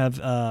don't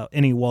have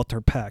any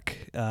Walter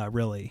Peck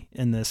really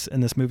in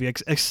this movie,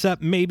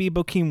 except maybe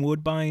Bokeem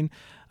Woodbine,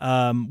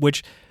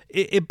 which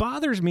it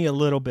bothers me a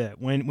little bit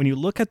when you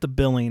look at the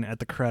billing at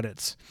the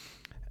credits.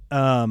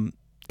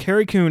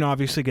 Carrie Coon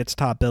obviously gets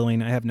top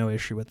billing. I have no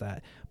issue with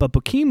that. But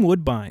Bokeem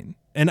Woodbine,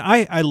 and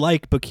I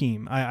like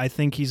Bokeem. I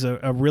think he's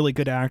a really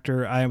good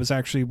actor. I was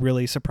actually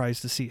really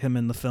surprised to see him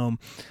in the film.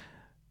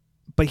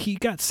 But he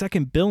got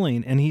second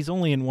billing, and he's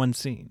only in one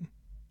scene.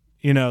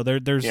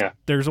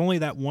 There's only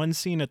that one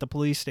scene at the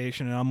police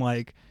station, and I'm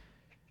like,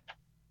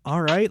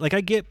 all right. Like,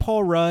 I get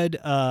Paul Rudd,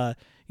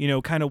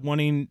 kind of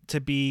wanting to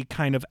be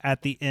kind of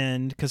at the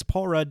end, because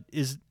Paul Rudd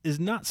is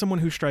not someone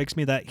who strikes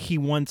me that he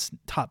wants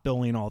top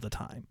billing all the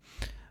time.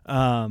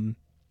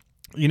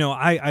 You know,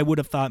 I would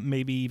have thought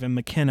maybe even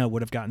McKenna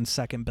would have gotten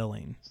second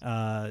billing,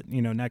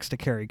 you know, next to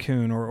Carrie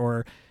Coon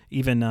or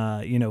even,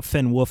 you know,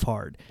 Finn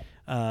Wolfhard.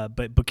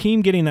 But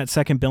Bokeem getting that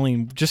second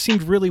billing just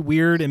seemed really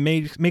weird. It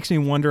makes me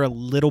wonder a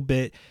little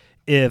bit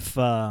if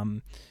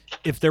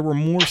there were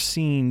more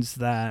scenes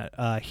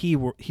that he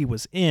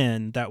was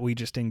in that we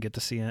just didn't get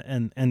to see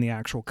in the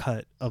actual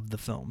cut of the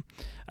film.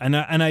 And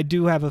I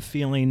do have a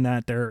feeling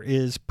that there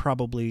is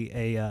probably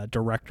a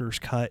director's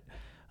cut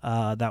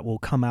that will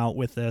come out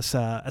with this,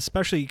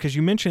 especially because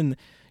you mentioned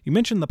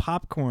the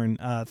popcorn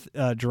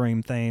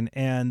dream thing,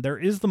 and there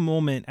is the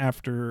moment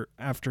after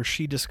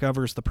she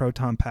discovers the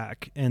proton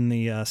pack in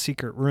the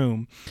secret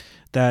room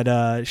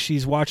that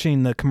she's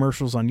watching the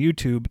commercials on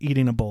YouTube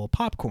eating a bowl of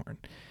popcorn,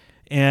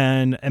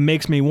 and it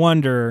makes me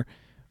wonder,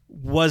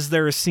 was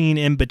there a scene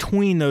in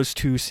between those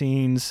two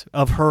scenes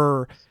of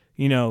her,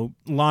 you know,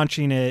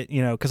 launching it,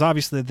 you know, because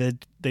obviously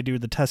they do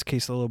the test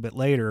case a little bit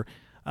later.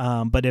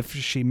 But if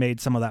she made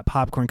some of that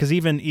popcorn, because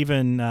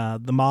even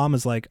the mom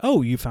is like,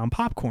 "Oh, you found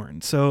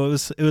popcorn," so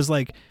it was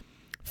like,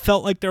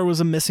 felt like there was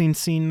a missing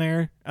scene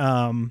there.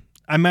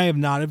 I may have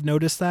not have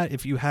noticed that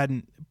if you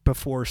hadn't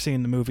before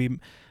seeing the movie.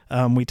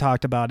 We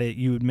talked about it.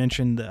 You had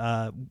mentioned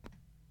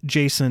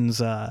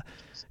Jason's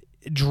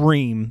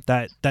dream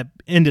that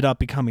ended up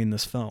becoming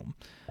this film.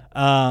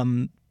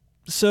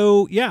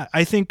 So yeah,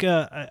 I think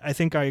I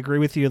agree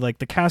with you. Like,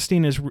 the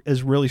casting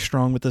is really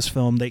strong with this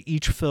film. They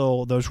each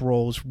fill those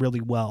roles really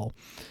well.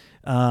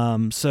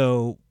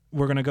 So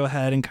we're gonna go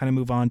ahead and kind of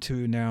move on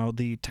to now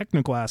the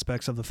technical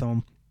aspects of the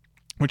film,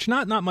 which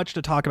not much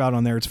to talk about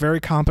on there. It's very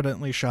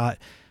competently shot,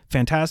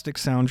 fantastic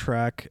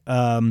soundtrack.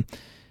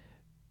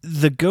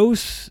 The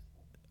ghosts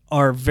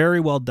are very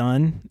well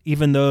done,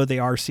 even though they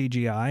are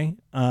CGI.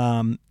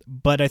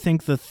 But I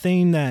think the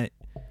thing that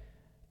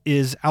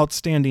is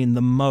outstanding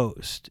the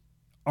most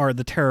are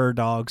the terror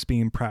dogs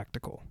being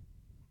practical,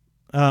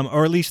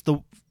 or at least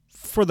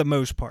for the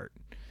most part,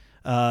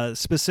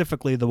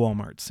 specifically the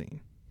Walmart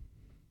scene.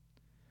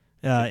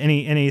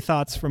 Any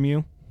thoughts from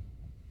you?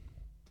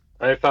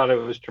 I thought it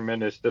was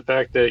tremendous. The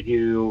fact that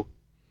you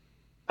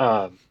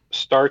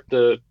start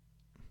the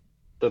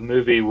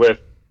movie with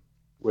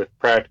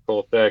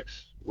practical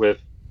effects, with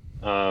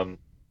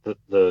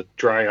the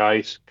dry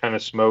ice kind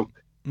of smoke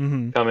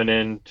coming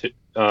in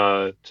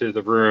to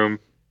the room.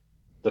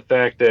 The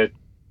fact that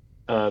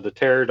the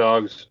terror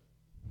dogs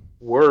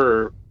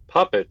were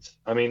puppets.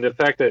 I mean, the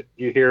fact that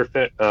you hear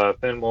Finn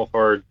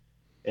Wolfhard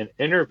in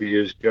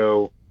interviews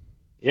go,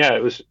 yeah,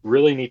 it was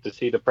really neat to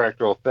see the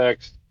practical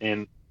effects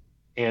and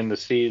to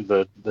see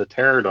the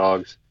terror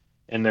dogs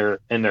in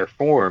their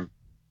form.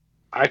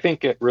 I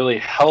think it really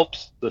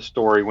helps the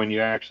story when you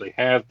actually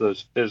have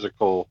those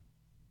physical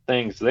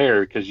things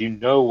there, because you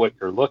know what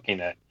you're looking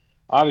at.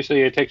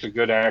 Obviously, it takes a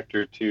good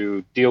actor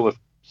to deal with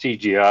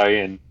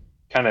CGI and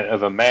kind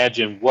of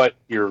imagine what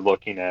you're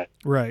looking at.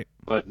 Right.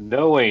 But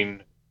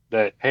knowing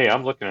that, hey,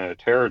 I'm looking at a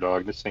terror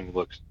dog, this thing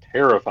looks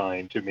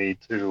terrifying to me,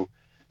 to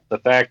the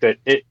fact that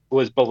it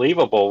was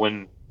believable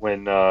when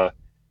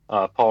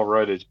Paul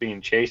Rudd is being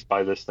chased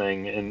by this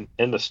thing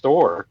in the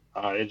store.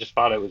 I just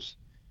thought it was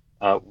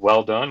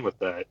well done with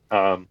that.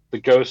 The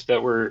ghosts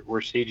that were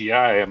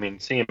CGI, I mean,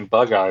 seeing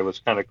Bug-Eye was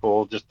kind of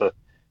cool, just to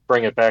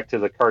bring it back to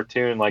the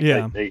cartoon. Like,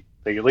 yeah.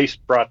 They at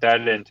least brought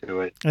that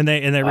into it. And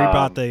they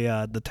rebought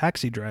the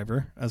taxi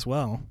driver as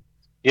well.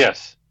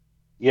 Yes.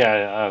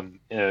 Yeah,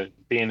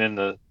 being in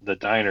the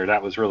diner,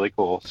 that was really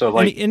cool. So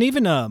like, and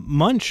even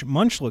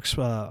Munch looks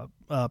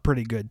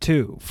pretty good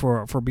too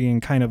for being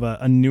kind of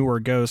a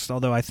newer ghost.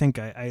 Although I think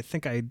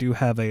I do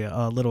have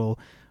a little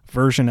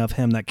version of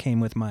him that came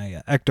with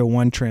my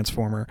Ecto-1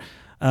 Transformer.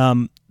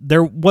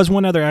 There was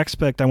one other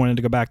aspect I wanted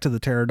to go back to the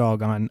terror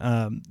dog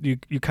on.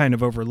 You kind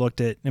of overlooked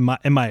it in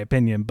my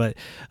opinion, but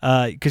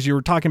because you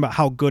were talking about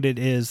how good it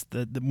is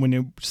when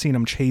you've seen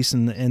him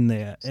chasing in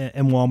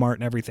Walmart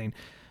and everything,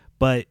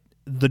 but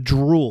the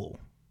drool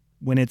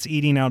when it's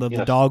eating out of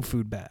the dog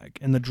food bag,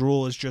 and the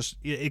drool is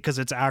just because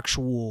it's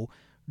actual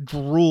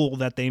drool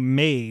that they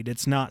made.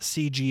 It's not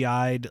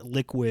CGI'd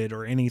liquid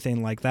or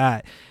anything like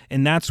that,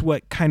 and that's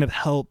what kind of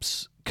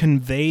helps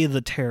convey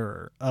the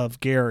terror of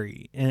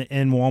Gary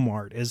in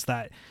Walmart, is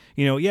that,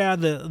 you know, yeah,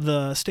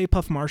 the Stay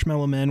Puft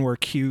Marshmallow Men were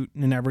cute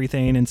and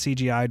everything and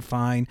CGI'd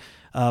fine,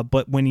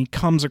 but when he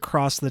comes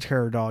across the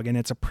terror dog and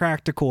it's a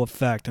practical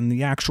effect and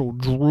the actual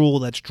drool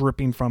that's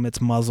dripping from its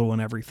muzzle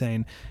and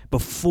everything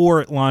before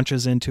it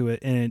launches into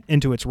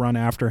its run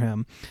after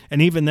him,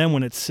 and even then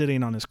when it's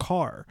sitting on his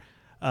car,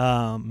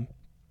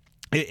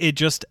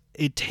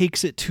 it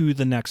takes it to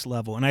the next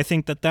level. And I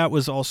think that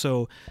was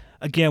also,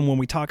 again, when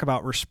we talk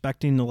about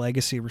respecting the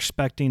legacy,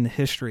 respecting the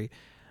history,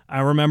 I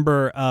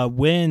remember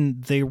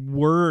when they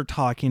were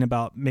talking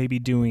about maybe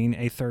doing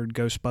a third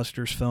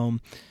Ghostbusters film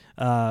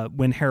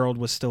when Harold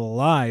was still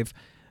alive.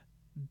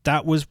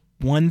 That was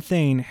one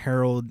thing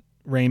Harold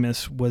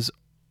Ramis was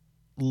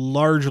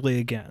largely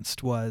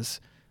against,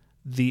 was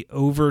the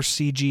over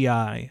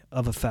CGI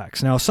of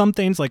effects. Now, some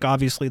things, like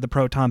obviously the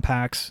proton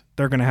packs,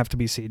 they're going to have to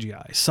be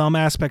CGI. Some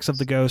aspects of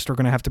the Ghost are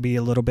going to have to be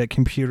a little bit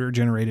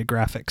computer-generated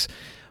graphics.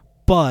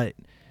 But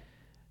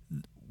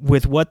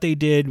with what they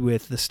did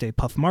with the Stay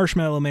Puft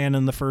Marshmallow Man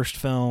in the first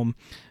film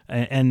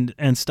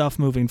and stuff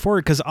moving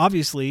forward, because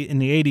obviously in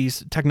the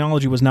 80s,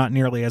 technology was not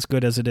nearly as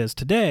good as it is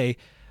today.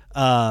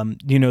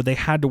 They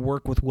had to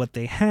work with what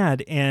they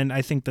had, and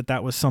I think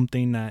that was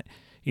something that,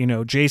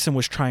 Jason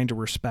was trying to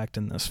respect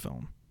in this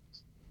film.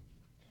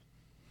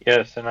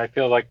 Yes, and I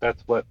feel like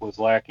that's what was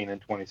lacking in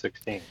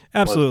 2016.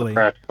 Absolutely. Was the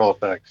practical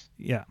effects.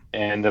 Yeah.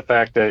 And the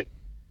fact that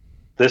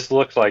this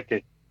looks like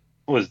it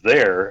was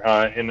there,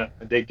 and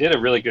they did a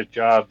really good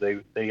job.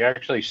 They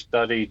actually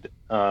studied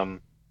the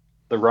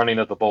running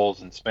of the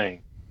bulls in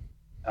Spain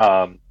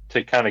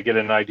to kind of get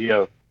an idea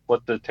of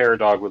what the terror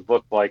dog would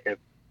look like if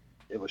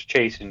it was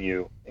chasing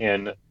you,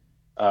 and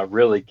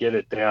really get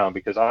it down,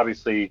 because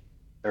obviously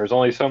there was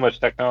only so much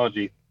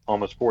technology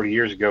almost 40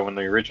 years ago when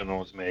the original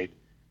was made.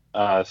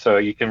 So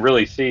you can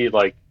really see,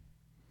 like,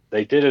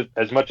 they did it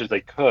as much as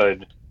they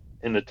could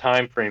in the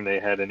time frame they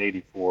had in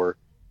 '84.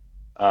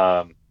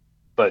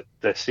 But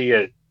to see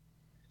it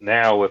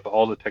now with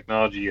all the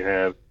technology you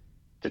have,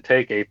 to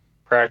take a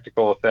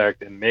practical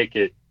effect and make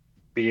it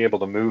be able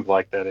to move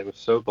like that, it was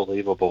so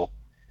believable.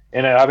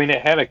 And I mean,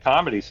 it had a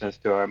comedy sense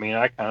to it. I mean,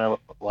 I kind of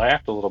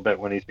laughed a little bit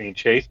when he's being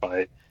chased by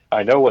it.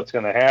 I know what's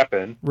going to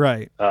happen.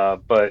 Right.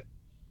 But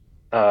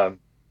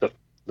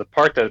the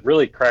part that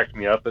really cracked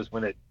me up is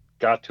when it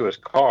got to his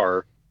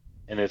car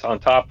and is on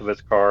top of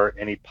his car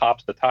and he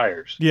pops the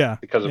tires. Yeah.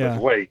 Because of his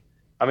weight.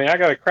 I mean, I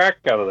got a crack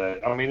out of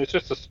that. I mean, it's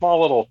just a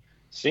small little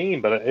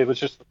scene, but it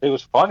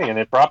was funny, and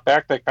it brought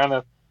back that kind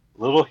of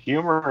little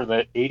humor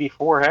that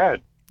 '84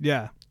 had.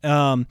 Yeah.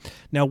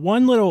 Now,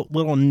 one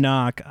little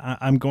knock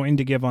I'm going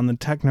to give on the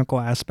technical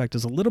aspect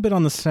is a little bit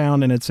on the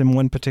sound, and it's in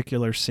one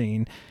particular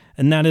scene,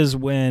 and that is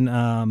when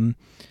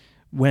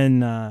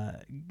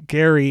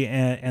Gary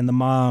and the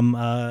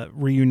mom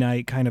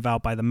reunite kind of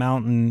out by the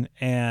mountain,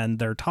 and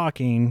they're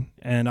talking,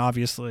 and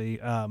obviously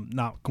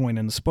not going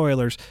into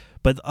spoilers,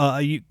 but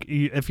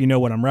if you know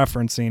what I'm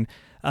referencing,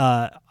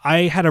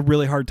 I had a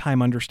really hard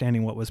time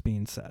understanding what was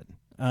being said.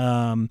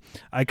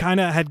 I kind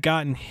of had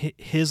gotten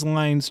his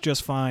lines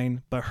just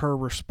fine, but her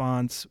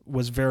response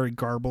was very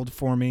garbled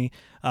for me.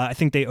 I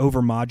think they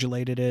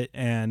overmodulated it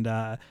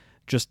and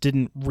just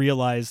didn't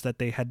realize that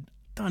they had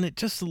done it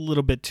just a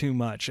little bit too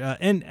much.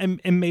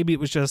 And maybe it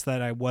was just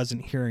that I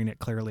wasn't hearing it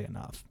clearly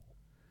enough.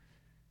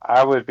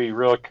 I would be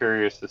real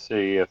curious to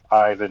see if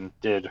Ivan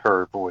did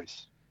her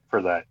voice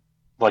for that,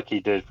 like he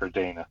did for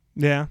Dana.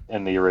 Yeah.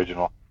 In the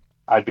original.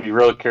 I'd be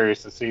real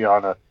curious to see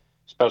on a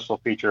special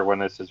feature when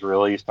this is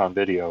released on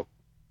video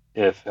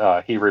if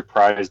he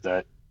reprised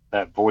that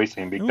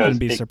voicing, because I wouldn't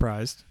be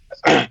surprised.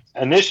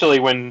 Initially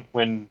when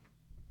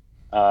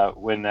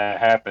that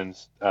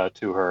happens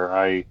to her,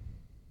 I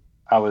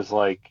was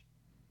like,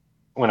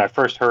 when I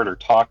first heard her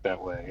talk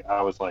that way,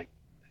 I was like,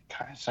 it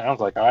kind of sounds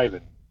like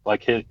Ivan,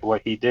 like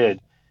what he did,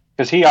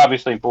 because he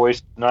obviously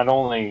voiced not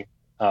only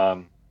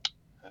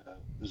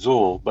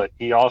Zuul, but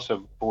he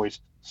also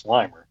voiced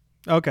Slimer.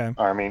 Okay.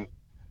 I mean,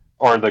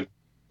 or the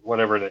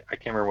whatever I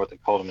can't remember what they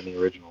called him in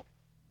the original.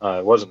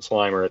 It wasn't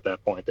Slimer at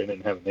that point. They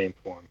didn't have a name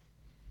for him.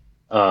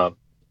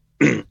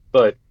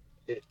 But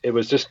it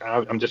was just,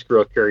 I'm just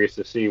real curious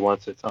to see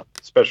once it's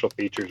special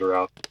features are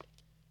out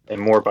and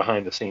more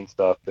behind the scenes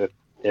stuff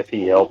if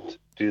he helped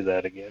do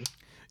that again.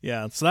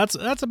 Yeah, so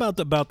that's about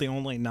the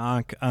only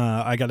knock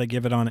I got to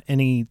give it on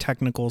any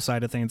technical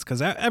side of things,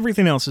 because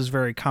everything else is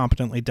very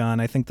competently done.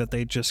 I think that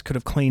they just could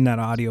have cleaned that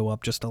audio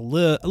up just a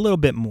little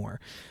bit more.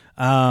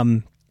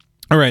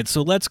 All right,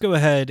 so let's go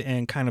ahead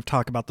and kind of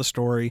talk about the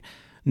story,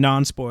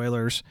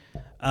 non-spoilers.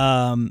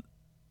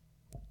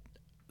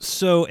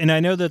 So, and I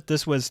know that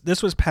this was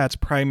Pat's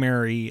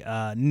primary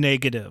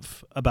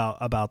negative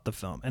about the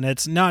film, and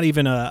it's not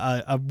even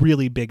a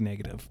really big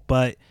negative.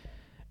 But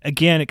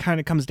again, it kind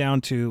of comes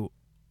down to,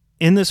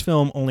 in this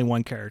film, only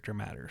one character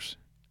matters,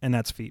 and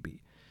that's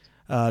Phoebe.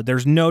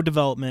 There's no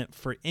development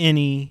for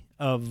any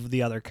of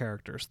the other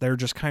characters. They're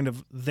just kind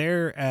of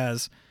there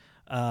as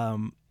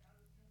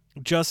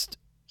just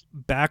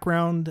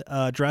background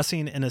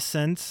dressing, in a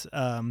sense,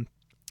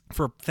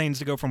 for things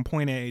to go from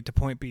point A to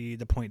point B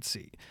to point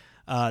C.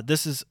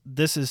 This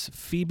is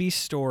Phoebe's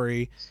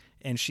story,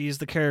 and she's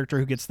the character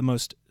who gets the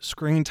most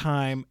screen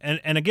time.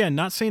 And again,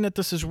 not saying that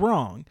this is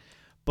wrong,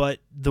 but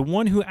the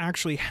one who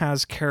actually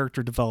has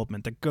character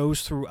development that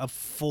goes through a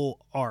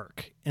full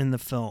arc in the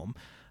film,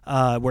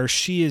 where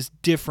she is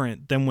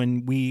different than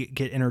when we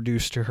get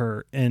introduced to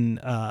her in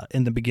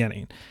the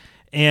beginning.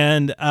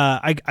 And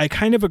I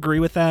kind of agree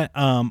with that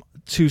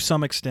to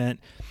some extent.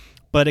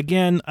 But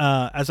again,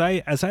 as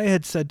I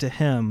had said to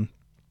him,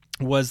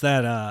 was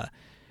that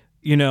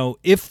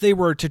if they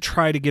were to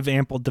try to give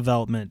ample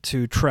development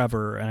to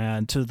Trevor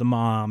and to the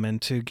mom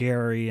and to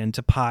Gary and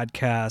to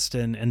Podcast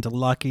and to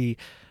Lucky,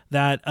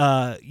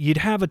 that you'd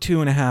have a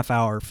 2.5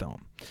 hour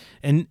film.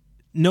 And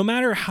no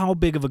matter how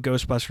big of a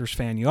Ghostbusters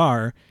fan you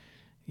are,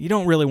 you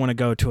don't really want to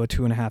go to a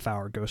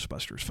 2.5-hour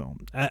Ghostbusters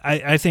film.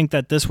 I think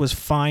that this was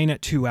fine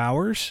at 2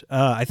 hours.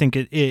 I think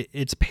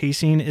its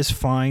pacing is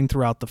fine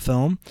throughout the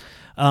film.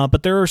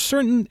 But there are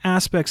certain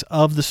aspects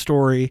of the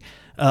story,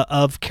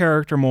 of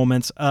character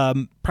moments,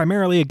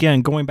 primarily,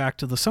 again, going back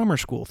to the summer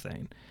school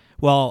thing.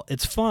 Well,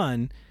 it's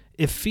fun.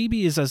 If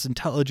Phoebe is as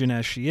intelligent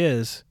as she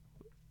is,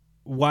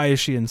 why is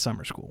she in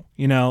summer school?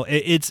 You know,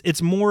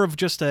 it's more of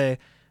just a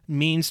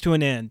means to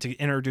an end, to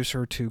introduce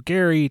her to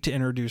Gary, to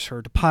introduce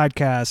her to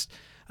podcast,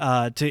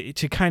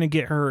 to kind of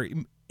get her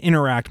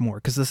interact more,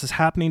 because this is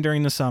happening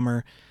during the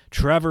summer.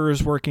 Trevor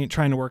is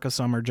trying to work a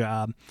summer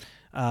job.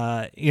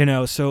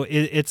 So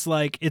it's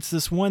like, it's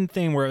this one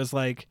thing where it was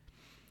like,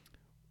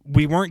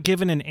 we weren't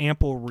given an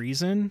ample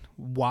reason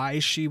why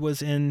she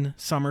was in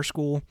summer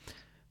school.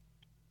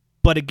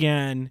 But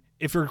again,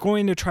 if you're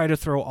going to try to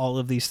throw all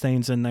of these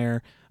things in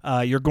there,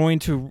 you're going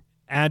to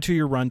add to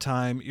your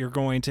runtime. You're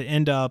going to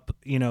end up,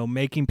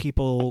 making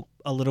people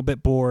a little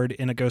bit bored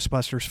in a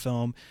Ghostbusters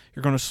film.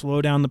 You're going to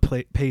slow down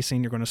the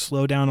pacing. You're going to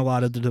slow down a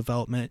lot of the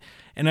development.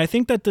 And I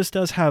think that this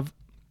does have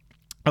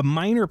a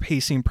minor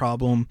pacing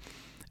problem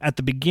at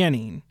the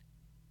beginning.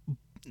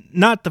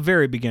 Not the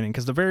very beginning,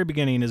 because the very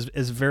beginning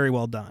is very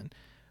well done.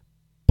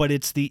 But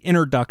it's the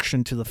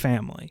introduction to the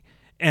family.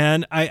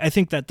 And I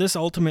think that this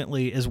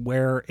ultimately is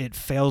where it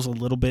fails a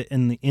little bit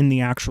in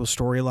the actual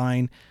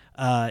storyline,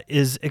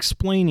 is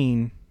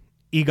explaining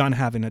Egon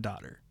having a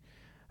daughter.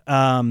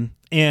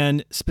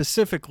 And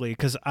specifically,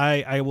 because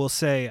I will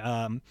say,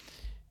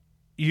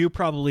 you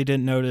probably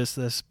didn't notice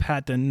this,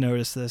 Pat didn't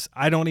notice this,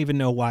 I don't even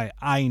know why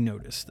I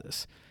noticed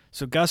this.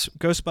 So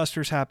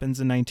Ghostbusters happens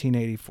in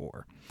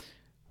 1984.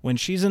 When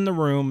she's in the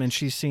room and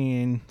she's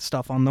seeing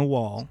stuff on the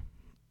wall,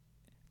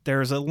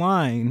 there's a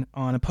line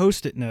on a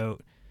Post-it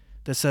note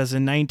that says,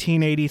 in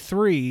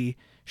 1983,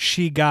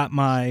 she got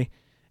my...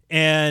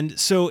 And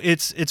so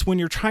it's when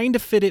you're trying to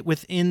fit it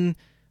within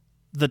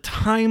the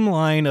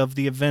timeline of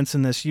the events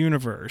in this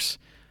universe,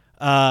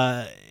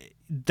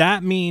 that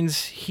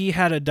means he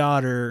had a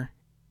daughter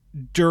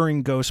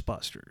during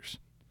Ghostbusters.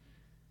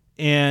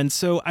 And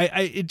so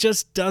it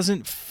just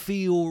doesn't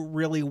feel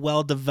really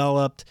well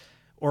developed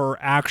or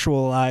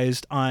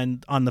actualized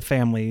on the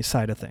family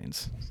side of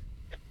things.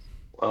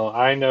 Well,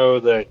 I know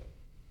that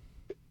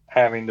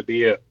having to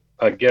be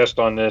a guest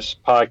on this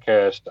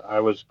podcast, I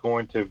was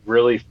going to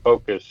really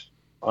focus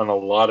on a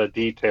lot of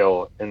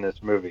detail in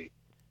this movie.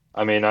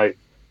 I mean, I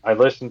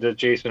listened to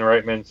Jason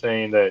Reitman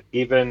saying that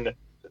even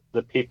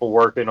the people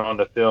working on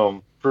the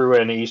film threw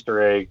in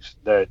Easter eggs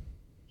that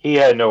he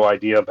had no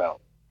idea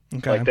about.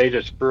 Okay. Like, they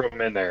just threw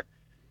them in there.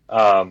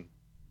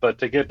 But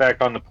to get back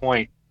on the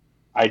point,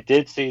 I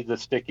did see the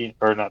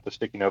not the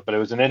sticky note, but it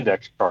was an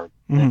index card.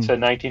 Mm-hmm. It said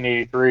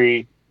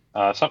 1983,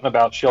 something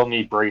about she'll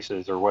need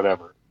braces or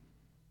whatever.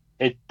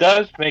 It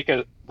does make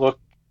it look,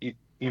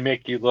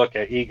 make you look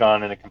at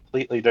Egon in a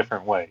completely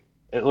different way.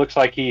 It looks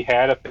like he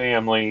had a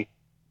family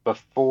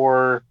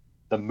before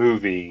the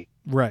movie,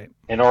 right,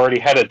 and already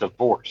had a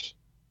divorce.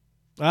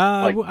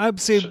 I'd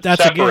say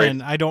that's separate.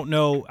 Again, I don't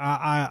know.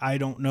 I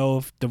don't know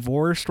if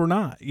divorced or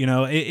not.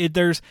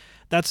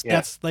 That's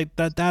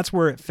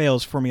where it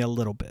fails for me a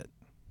little bit.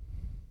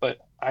 But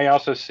I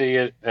also see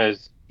it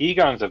as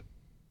Egon's a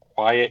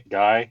quiet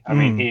guy. I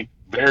mean, he's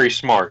very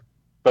smart,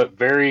 but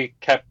very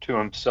kept to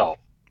himself.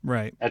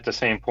 Right. At the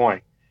same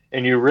point.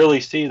 And you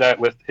really see that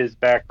with his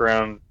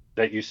background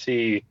that you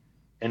see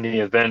in the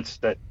events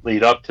that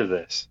lead up to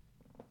this,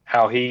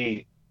 how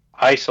he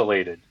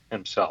isolated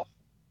himself.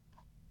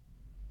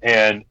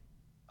 And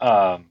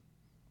I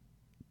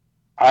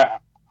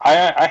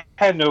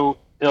had no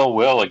ill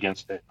will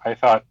against it. I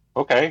thought,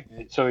 okay,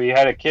 so he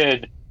had a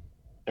kid.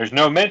 There's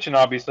no mention,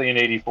 obviously, in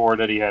 84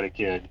 that he had a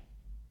kid.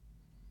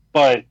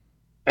 But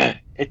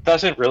it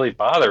doesn't really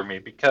bother me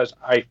because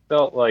I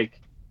felt like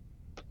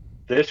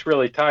this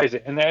really ties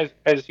it. And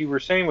as you were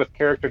saying with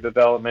character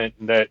development,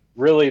 that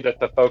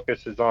the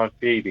focus is on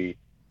Phoebe,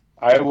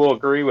 I will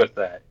agree with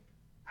that.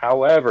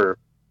 However,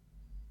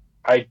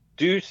 I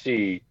do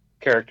see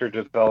character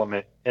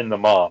development in the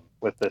mom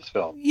with this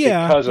film.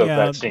 Because of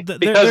that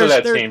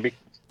scene.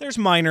 There's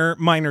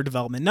minor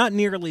development, not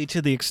nearly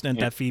to the extent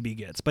that Phoebe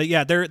gets, but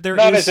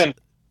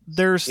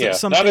there's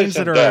some things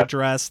that are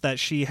addressed, that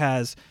she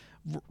has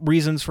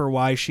reasons for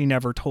why she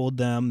never told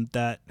them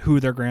who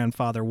their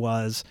grandfather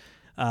was,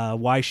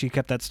 why she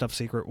kept that stuff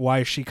secret,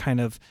 why she kind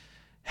of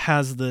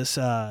has this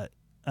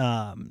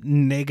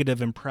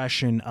negative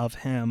impression of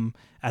him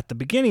at the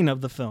beginning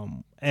of the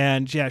film.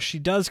 And yeah, she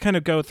does kind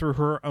of go through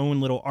her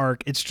own little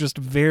arc. It's just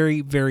very,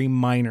 very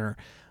minor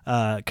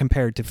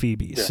compared to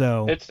Phoebe. Yeah.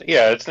 So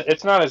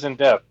it's not as in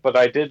depth, but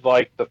I did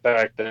like the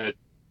fact that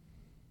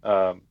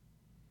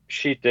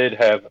she did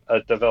have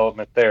a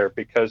development there,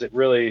 because it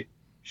really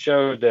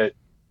showed that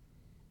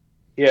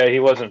he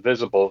wasn't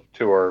visible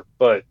to her,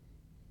 but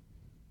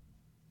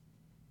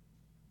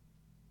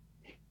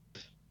he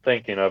was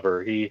thinking of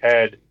her. He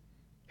had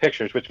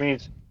pictures, which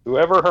means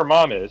whoever her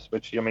mom is,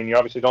 which, I mean, you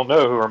obviously don't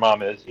know who her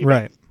mom is,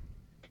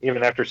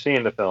 even after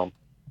seeing the film,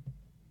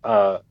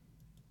 of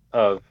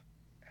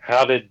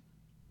how did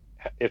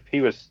if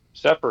he was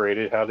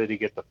separated, how did he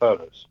get the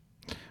photos?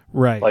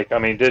 Right. Like, I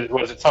mean,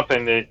 was it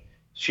something that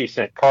she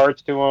sent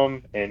cards to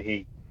him, and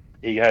he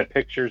had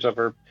pictures of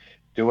her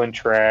doing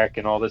track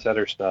and all this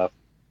other stuff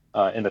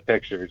in the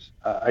pictures?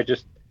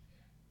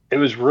 It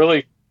was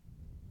really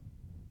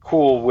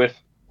cool with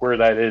where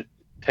that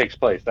takes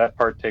place. That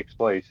part takes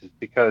place is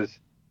because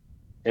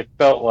it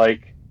felt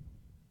like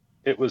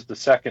it was the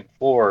second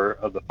floor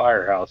of the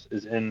firehouse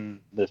is in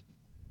this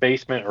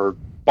basement or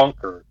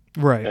bunker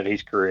that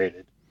he's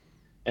created.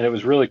 And it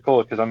was really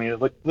cool because, I mean, it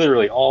looked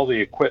literally all the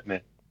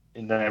equipment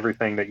and then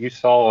everything that you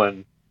saw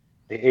in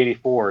the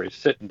 84 is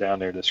sitting down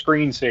there. The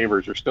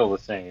screensavers are still the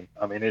same.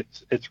 I mean,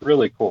 it's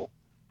really cool.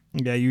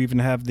 Yeah, you even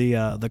have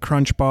the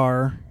Crunch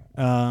Bar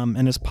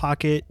in his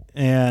pocket,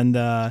 and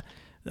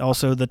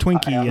also the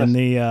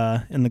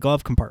Twinkie in the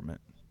glove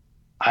compartment.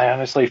 I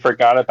honestly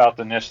forgot about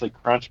the Nestle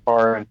Crunch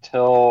Bar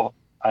until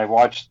I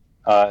watched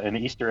an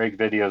Easter egg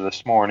video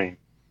this morning,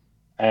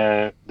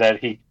 that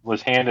he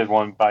was handed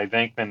one by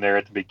Venkman there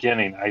at the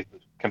beginning. I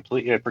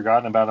completely had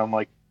forgotten about it. I'm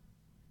like,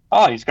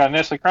 oh, he's got a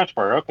Nestle Crunch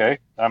Bar. Okay.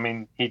 I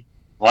mean, he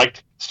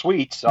liked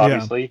sweets,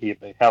 obviously. Yeah.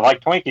 He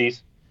liked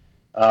Twinkies.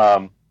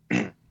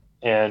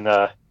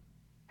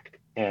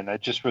 And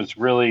it just was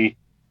really,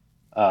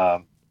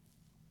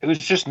 it was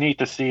just neat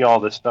to see all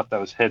this stuff that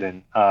was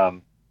hidden.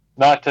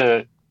 Not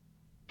to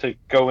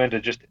go into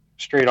just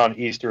straight on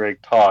Easter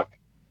egg talk,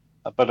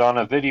 but on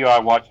a video I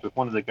watched with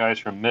one of the guys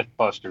from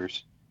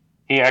Mythbusters,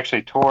 he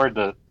actually toured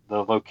the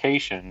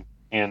location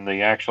in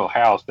the actual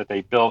house that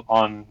they built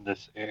on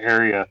this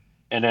area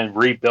and then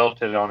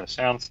rebuilt it on a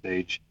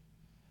soundstage.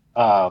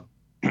 But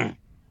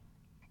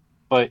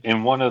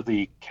in one of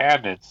the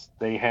cabinets,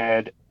 they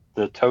had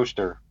the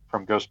toaster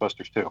from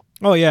Ghostbusters 2.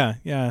 Oh, yeah.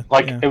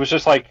 It was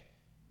just like,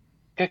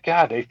 good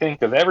God, they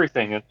think of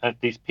everything. And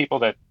these people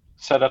that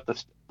set up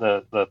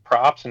the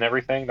props and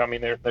everything, I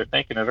mean, they're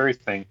thinking of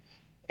everything.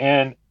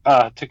 And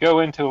to go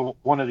into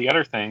one of the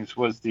other things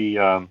was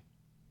the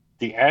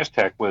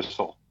Aztec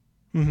whistle.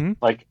 Mm-hmm.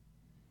 Like,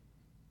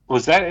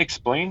 was that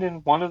explained in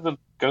one of the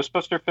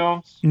Ghostbuster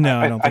films? No,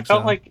 I don't think so. I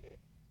felt like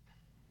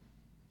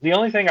the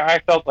only thing I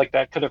felt like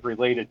that could have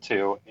related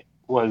to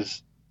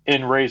was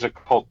in Ray's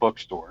Occult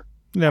Bookstore.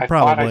 Yeah,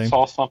 probably. I thought I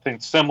saw something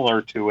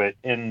similar to it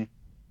in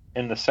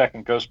the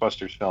second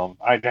Ghostbusters film.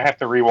 I'd have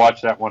to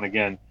rewatch that one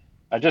again.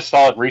 I just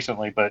saw it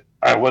recently, but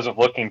I wasn't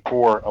looking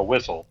for a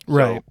whistle.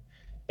 Right. So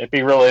it'd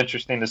be really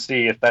interesting to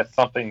see if that's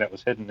something that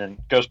was hidden in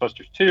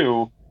Ghostbusters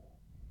 2,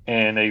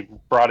 and they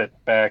brought it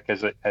back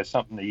as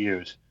something to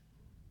use.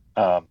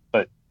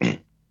 But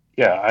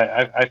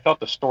yeah, I felt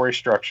the story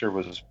structure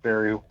was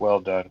very well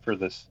done for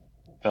this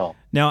film.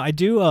 Now I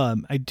do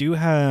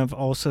have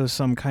also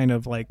some kind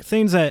of like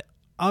things that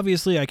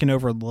obviously I can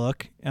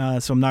overlook,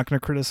 so I'm not going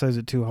to criticize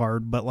it too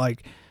hard, but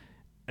like,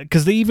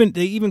 because they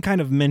even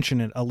kind of mention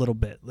it a little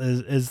bit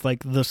is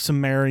like the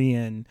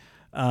Sumerian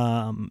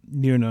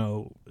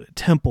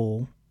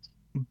temple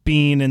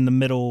being in the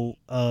middle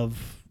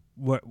of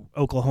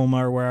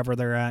Oklahoma or wherever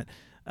they're at.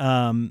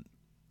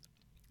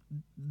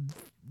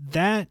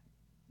 That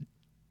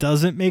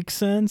doesn't make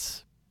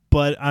sense,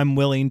 but I'm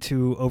willing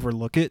to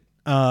overlook it,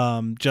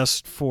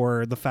 just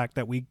for the fact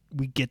that we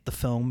get the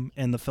film,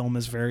 and the film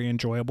is very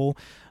enjoyable.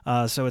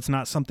 So it's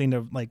not something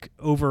to like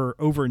over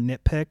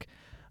nitpick.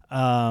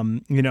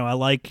 I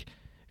like,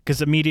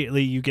 because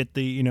immediately you get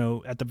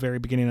the, at the very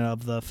beginning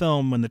of the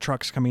film when the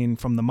truck's coming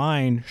from the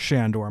mine,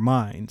 Shandor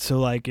mine. So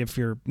like if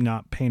you're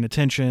not paying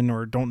attention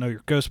or don't know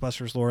your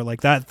Ghostbusters lore,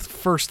 like that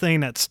first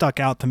thing that stuck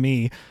out to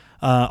me.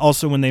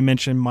 Also when they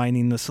mentioned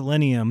mining the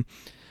selenium.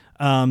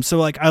 So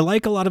like I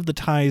like a lot of the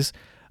ties.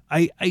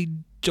 I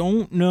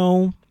don't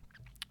know,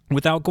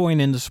 without going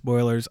into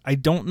spoilers, I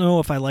don't know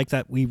if I like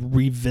that we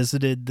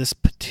revisited this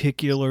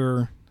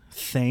particular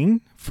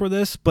thing for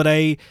this, but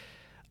I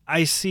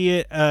see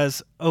it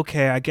as,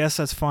 okay, I guess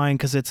that's fine,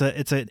 because it's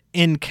an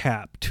end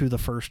cap to the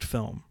first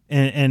film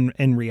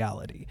in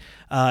reality,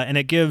 and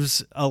it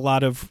gives a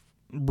lot of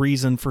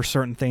reason for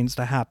certain things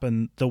to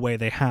happen the way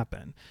they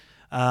happen,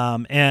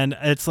 and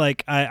it's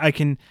like I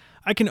can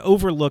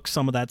overlook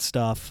some of that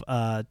stuff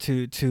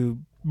to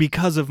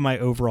because of my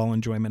overall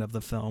enjoyment of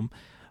the film.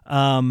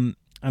 I'm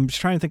just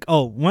trying to think.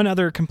 Oh, one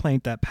other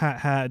complaint that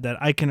Pat had that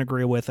I can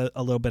agree with a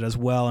little bit as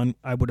well, and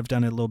I would have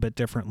done it a little bit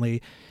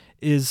differently,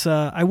 is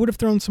I would have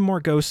thrown some more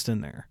ghosts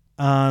in there,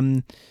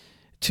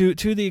 to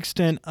the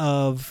extent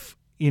of,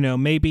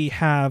 maybe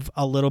have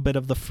a little bit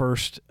of the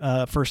first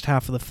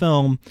half of the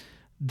film,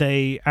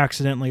 they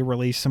accidentally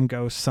release some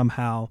ghosts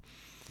somehow,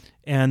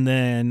 and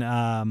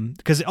then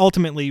because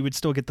ultimately you would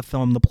still get the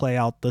film to play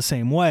out the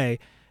same way.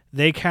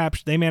 They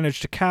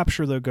managed to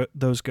capture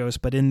those ghosts,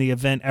 but in the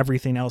event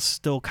everything else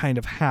still kind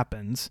of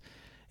happens,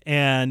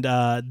 and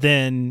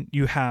then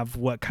you have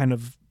what kind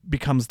of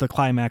becomes the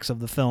climax of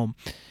the film.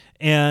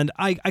 And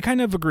I kind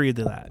of agree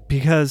to that,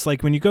 because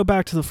like when you go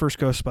back to the first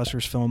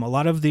Ghostbusters film, a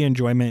lot of the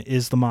enjoyment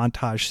is the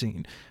montage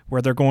scene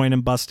where they're going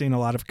and busting a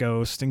lot of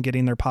ghosts and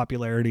getting their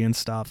popularity and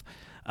stuff.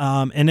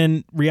 And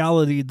in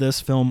reality,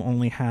 this film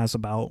only has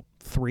about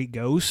 3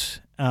 ghosts.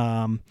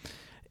 And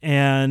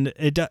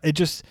it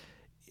just,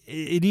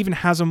 it even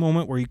has a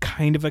moment where you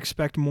kind of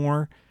expect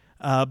more,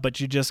 but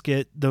you just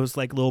get those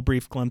like little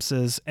brief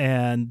glimpses,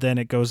 and then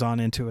it goes on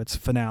into its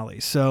finale.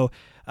 So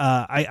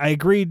I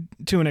agreed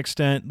to an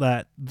extent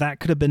that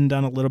could have been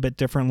done a little bit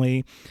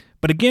differently.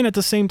 But again, at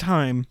the same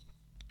time,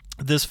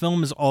 this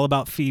film is all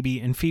about Phoebe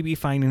and Phoebe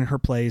finding her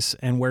place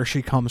and where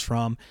she comes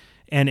from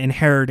and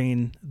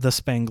inheriting the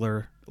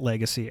Spengler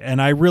legacy.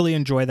 And I really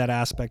enjoy that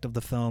aspect of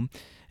the film.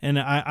 And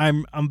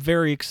I'm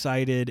very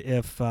excited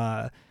if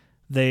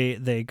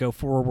they go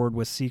forward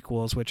with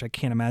sequels, which I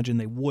can't imagine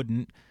they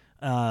wouldn't,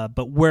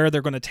 but where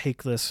they're going to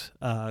take this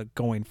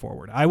going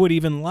forward. I would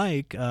even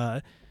like,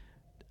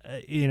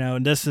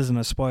 and this isn't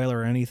a spoiler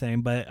or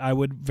anything, but I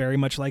would very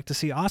much like to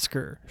see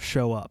Oscar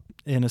show up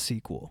in a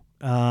sequel.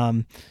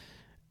 There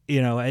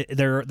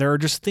are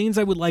just things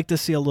I would like to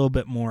see a little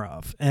bit more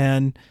of.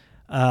 And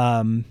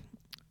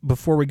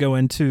before we go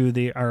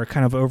into our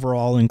kind of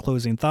overall and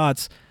closing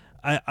thoughts,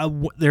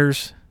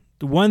 there's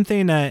the one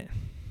thing that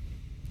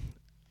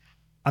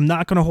I'm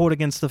not going to hold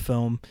against the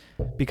film,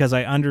 because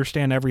I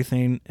understand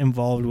everything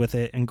involved with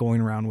it and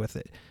going around with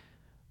it.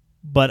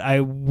 But I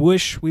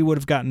wish we would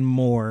have gotten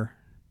more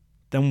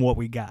than what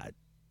we got,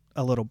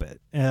 a little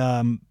bit.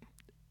 And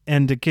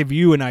to give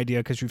you an idea,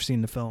 because you've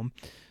seen the film,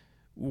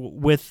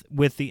 with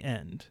the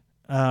end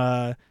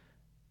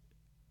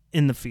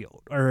in the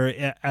field or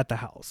at the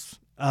house,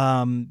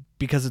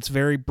 because it's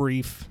very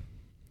brief.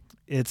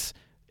 It's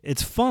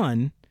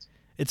fun,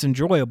 it's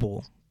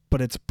enjoyable,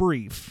 but it's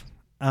brief.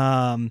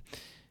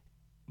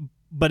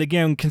 But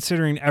again,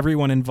 considering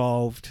everyone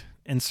involved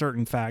in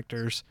certain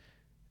factors,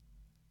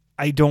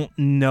 I don't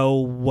know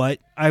what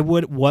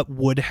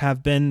would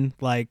have been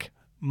like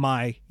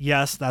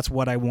yes, that's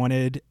what I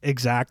wanted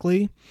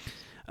exactly.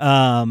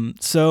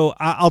 So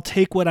I'll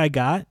take what I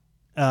got,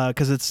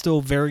 because it's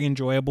still very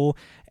enjoyable,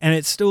 and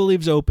it still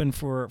leaves open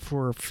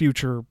for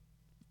future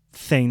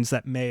things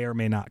that may or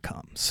may not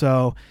come.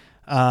 So,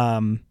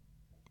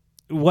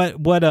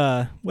 what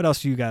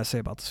else do you guys say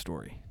about the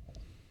story?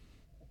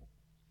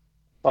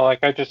 Well, like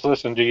I just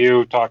listened to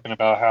you talking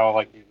about how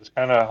like it was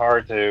kind of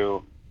hard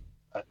to,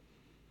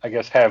 I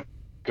guess, have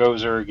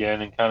Gozer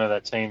again and kind of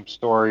that same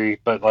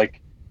story, but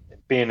like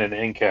being an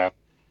end cap.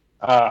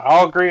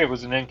 I'll agree it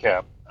was an end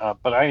cap,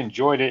 but I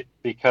enjoyed it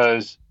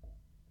because,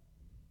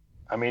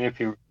 I mean,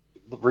 if you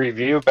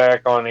review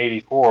back on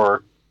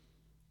 84,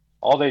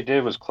 all they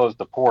did was close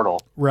the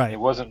portal. Right. It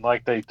wasn't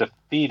like they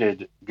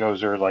defeated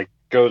Gozer, like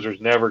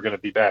Gozer's never going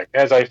to be back.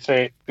 As I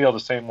feel the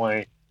same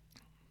way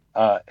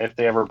if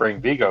they ever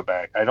bring Vigo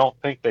back. I don't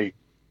think they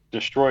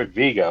destroyed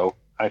Vigo.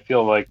 I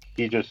feel like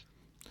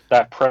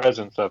that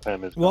presence of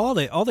him is... Well,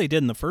 all they did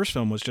in the first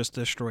film was just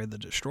destroy the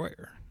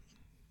Destroyer.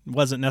 It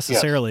wasn't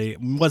necessarily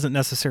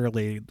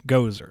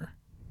Gozer.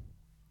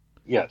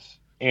 Yes.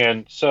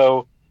 And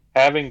so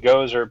having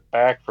Gozer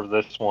back for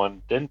this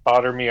one didn't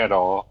bother me at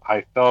all.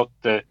 I felt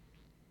that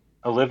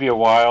Olivia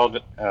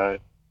Wilde... that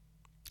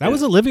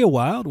was Olivia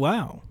Wilde?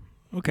 Wow.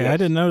 Okay, yes. I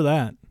didn't know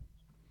that.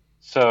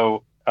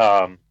 So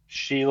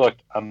she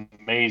looked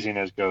amazing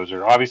as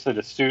Gozer. Obviously,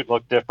 the suit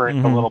looked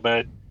different a little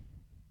bit,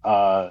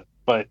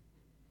 but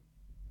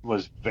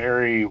was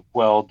very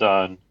well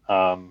done.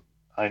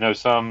 I know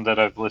some that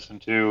I've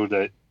listened to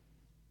that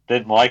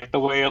didn't like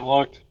the way it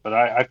looked, but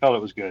I felt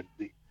it was good.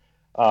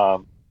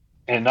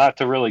 And not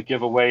to really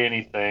give away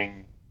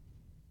anything,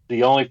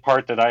 the only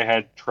part that I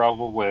had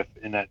trouble with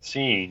in that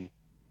scene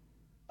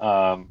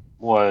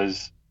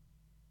was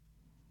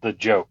the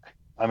joke.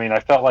 I mean,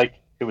 I felt like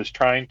it was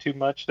trying too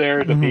much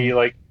there to be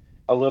like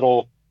a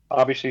little,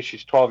 obviously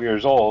she's 12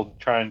 years old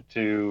trying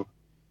to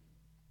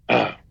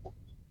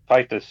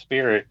fight the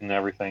spirit and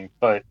everything.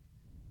 But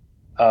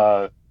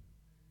I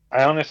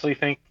honestly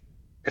think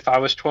if I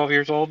was 12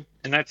 years old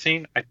in that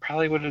scene, I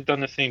probably would have done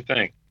the same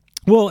thing.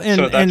 Well,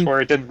 so that's where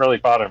it didn't really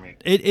bother me.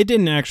 It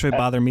didn't actually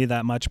bother me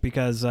that much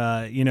because,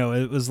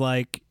 it was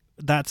like,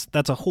 that's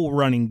a whole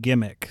running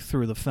gimmick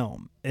through the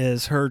film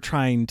is her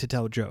trying to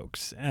tell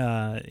jokes.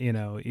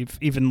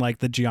 Even like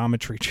the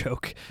geometry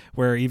joke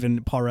where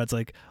even Paul Rudd's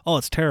like, "Oh,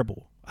 it's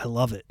terrible. I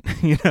love it,"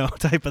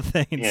 type of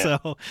thing. Yeah.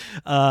 So,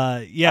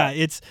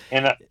 it's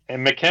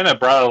and McKenna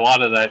brought a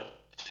lot of that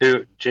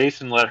too.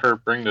 Jason let her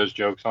bring those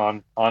jokes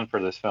on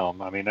for this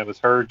film. I mean, it was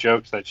her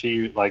jokes that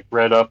she like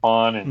read up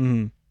on,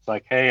 and it's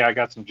like, "Hey, I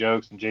got some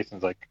jokes," and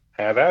Jason's like,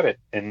 "Have at it."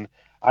 And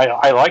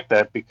I like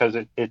that because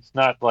it's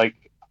not like,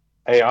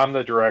 "Hey, I'm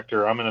the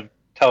director. I'm going to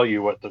tell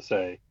you what to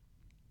say."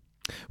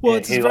 Well,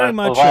 it's very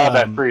much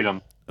that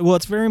freedom. Well,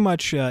 it's very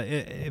much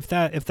if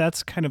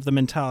that's kind of the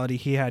mentality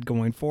he had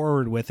going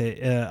forward with it.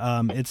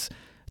 It's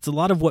a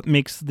lot of what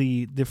makes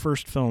the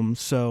first film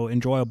so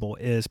enjoyable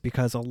is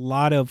because a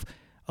lot of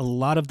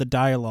the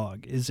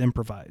dialogue is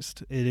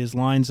improvised. It is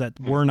lines that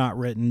were not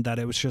written, that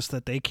it was just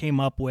that they came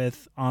up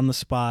with on the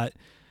spot.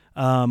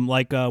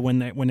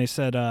 When they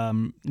said,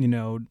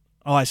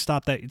 "Oh, I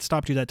stopped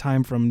you that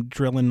time from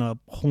drilling a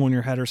hole in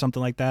your head," or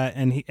something like that.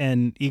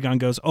 And Egon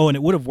goes, "Oh, and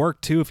it would have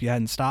worked too if you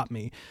hadn't stopped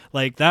me."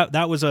 Like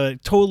that was a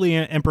totally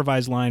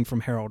improvised line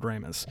from Harold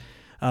Ramis.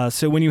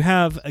 So when you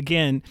have,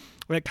 again,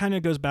 but it kind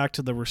of goes back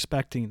to the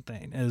respecting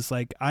thing. Is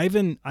like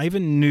Ivan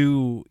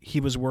knew he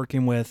was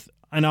working with,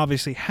 and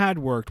obviously had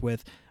worked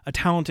with, a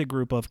talented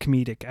group of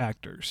comedic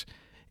actors.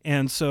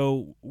 And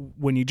so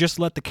when you just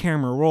let the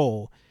camera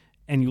roll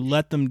and you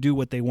let them do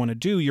what they want to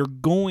do, you're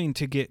going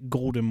to get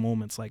golden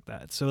moments like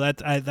that. So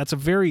that's a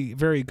very,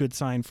 very good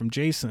sign from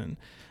Jason,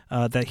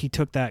 that he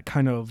took that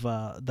kind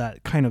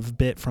of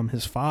bit from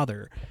his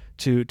father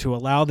to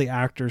allow the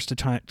actors to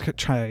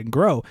try and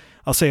grow.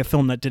 I'll say a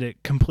film that did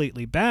it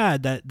completely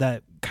bad,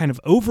 that kind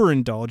of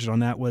overindulged on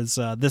that, was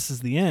This Is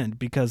the End,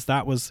 because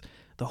that was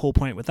the whole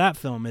point with that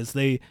film, is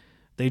they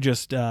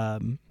just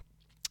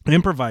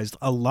improvised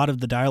a lot of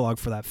the dialogue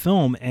for that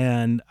film,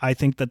 and I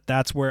think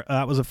that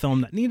was a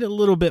film that needed a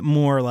little bit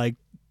more like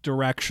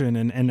direction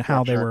and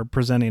how they were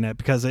presenting it,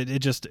 because it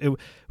just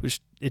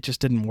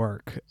didn't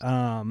work.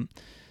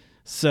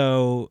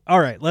 So all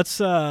right, let's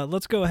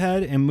go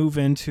ahead and move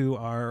into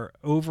our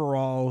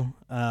overall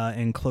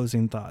and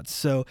closing thoughts.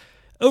 So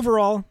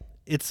overall,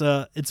 it's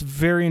a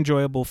very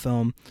enjoyable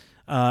film.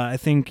 I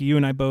think you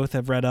and I both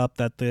have read up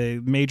that the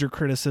major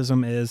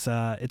criticism is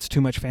it's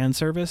too much fan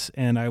service,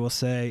 and I will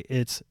say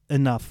it's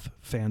enough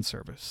fan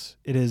service.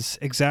 It is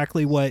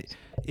exactly what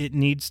it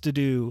needs to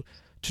do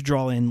to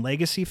draw in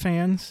legacy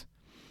fans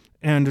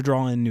and to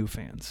draw in new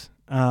fans.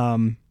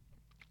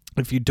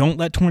 If you don't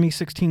let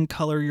 2016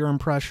 color your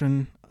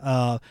impression,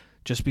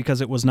 just because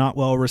it was not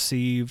well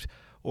received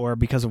or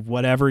because of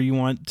whatever you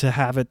want to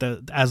have it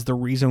as the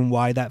reason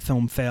why that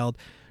film failed,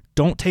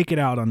 don't take it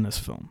out on this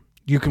film.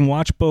 You can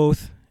watch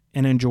both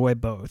and enjoy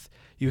both.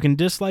 You can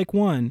dislike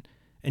one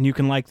and you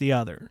can like the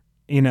other.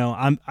 You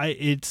know,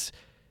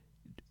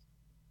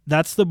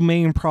 that's the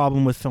main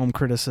problem with film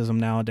criticism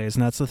nowadays,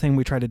 and that's the thing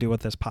we try to do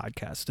with this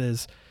podcast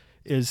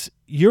is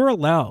you're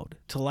allowed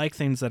to like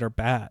things that are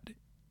bad,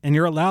 and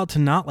you're allowed to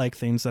not like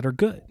things that are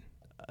good.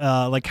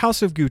 Like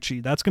House of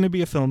Gucci, that's going to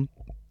be a film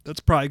that's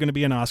probably going to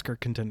be an Oscar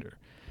contender.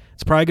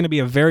 It's probably going to be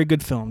a very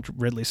good film.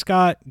 Ridley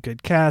Scott,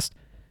 good cast.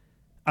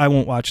 I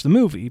won't watch the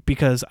movie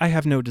because I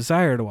have no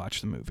desire to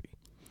watch the movie.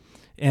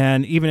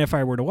 And even if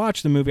I were to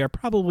watch the movie, I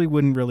probably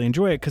wouldn't really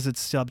enjoy it because it's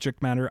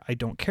subject matter I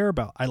don't care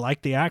about. I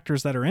like the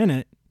actors that are in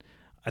it.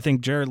 I think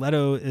Jared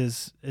Leto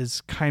is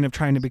kind of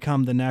trying to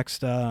become the next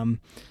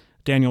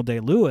Daniel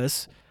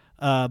Day-Lewis.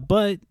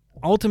 But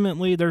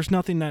ultimately, there's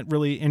nothing that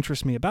really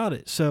interests me about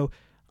it. So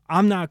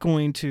I'm not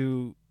going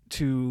to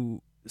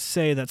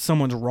say that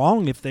someone's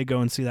wrong if they go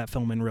and see that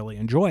film and really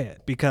enjoy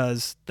it,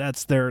 because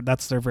that's their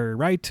very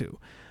right to.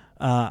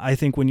 I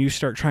think when you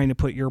start trying to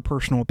put your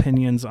personal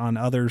opinions on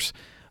others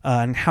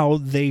and how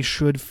they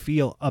should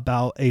feel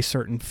about a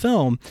certain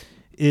film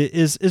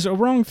is a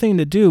wrong thing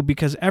to do,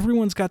 because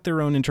everyone's got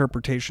their own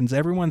interpretations.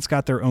 Everyone's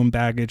got their own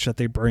baggage that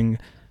they bring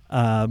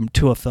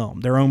to a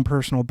film, their own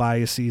personal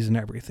biases and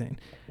everything.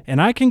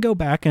 And I can go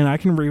back and I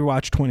can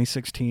rewatch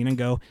 2016 and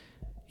go,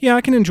 yeah,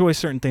 I can enjoy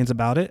certain things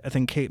about it. I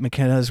think Kate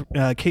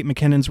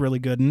McKinnon's really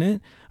good in it.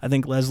 I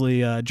think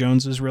Leslie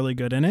Jones is really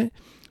good in it.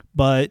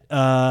 But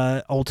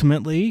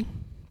ultimately,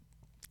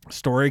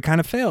 story kind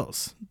of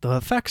fails. The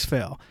effects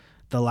fail.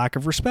 The lack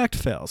of respect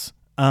fails.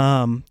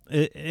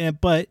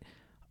 But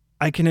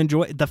I can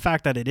enjoy the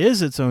fact that it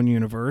is its own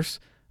universe.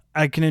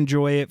 I can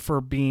enjoy it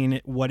for being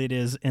what it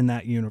is in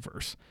that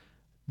universe.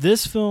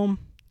 This film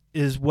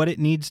is what it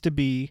needs to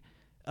be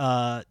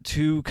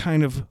to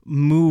kind of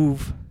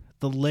move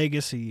the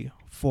legacy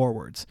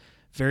forwards.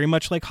 Very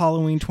much like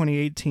Halloween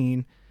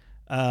 2018.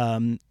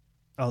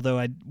 Although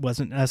I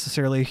wasn't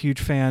necessarily a huge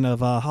fan of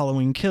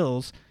Halloween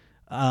Kills,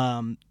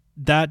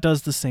 that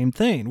does the same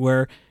thing,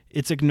 where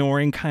it's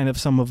ignoring kind of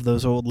some of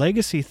those old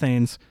legacy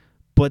things,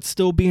 but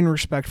still being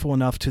respectful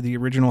enough to the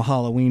original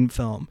Halloween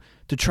film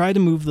to try to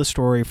move the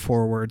story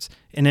forwards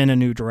and in a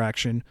new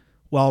direction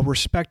while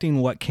respecting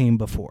what came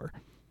before.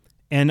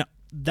 And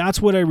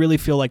that's what I really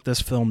feel like this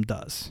film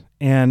does.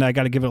 And I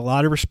got to give it a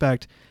lot of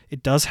respect.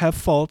 It does have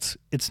faults.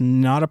 It's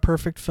not a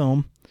perfect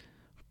film,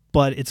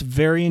 but it's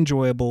very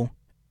enjoyable.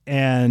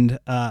 And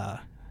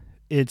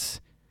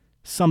it's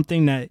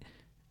something that,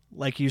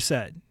 like you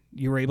said,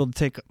 you were able to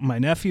take my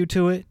nephew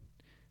to it.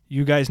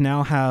 You guys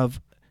now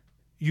have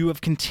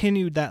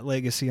continued that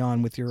legacy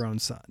on with your own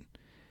son.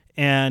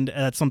 And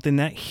that's something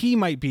that he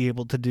might be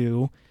able to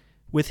do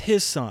with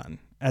his son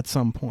at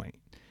some point,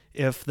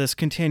 if this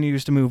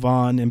continues to move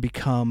on and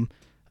become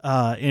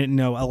a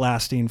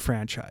lasting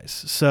franchise.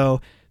 So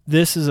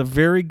this is a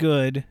very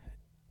good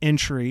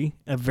entry,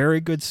 a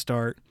very good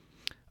start.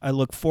 I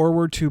look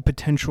forward to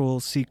potential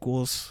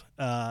sequels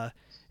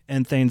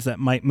and things that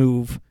might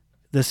move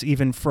this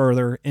even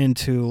further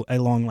into a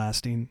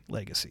long-lasting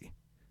legacy.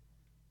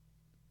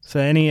 So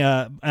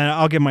and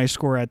I'll give my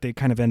score at the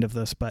kind of end of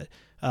this, but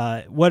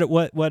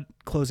what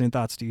closing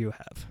thoughts do you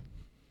have?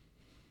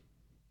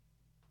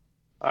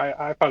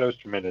 I thought it was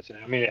tremendous.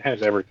 I mean, it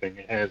has everything.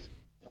 It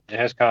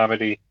has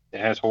comedy.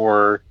 It has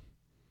horror.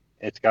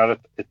 It's got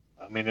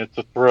it's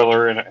a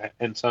thriller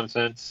in some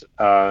sense.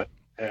 I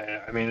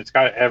mean, it's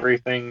got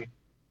everything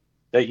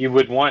that you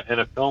would want in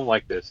a film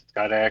like this. It's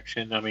got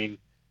action. I mean,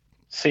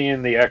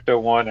 seeing the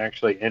Ecto-1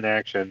 actually in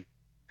action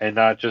and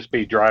not just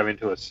be driving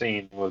to a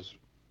scene was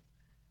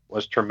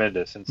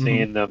tremendous, and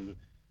seeing them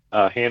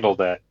handle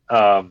that.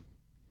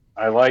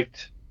 I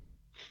liked,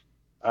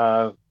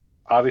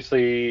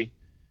 obviously,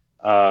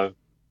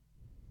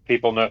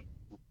 people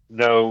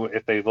know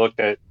if they looked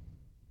at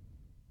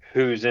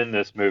who's in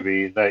this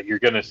movie that you're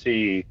going to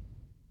see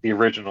the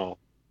original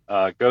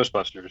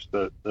Ghostbusters,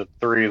 the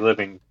 3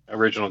 living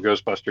original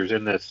Ghostbusters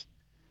in this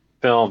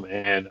film.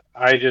 And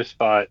I just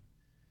thought,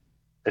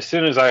 as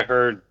soon as I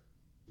heard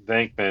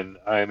Venkman,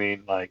 I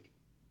mean, like,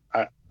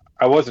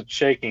 I wasn't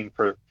shaking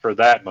for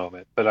that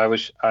moment, but I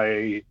was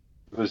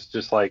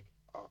just like,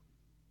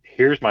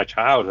 here's my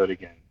childhood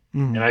again.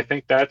 And I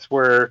think that's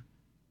where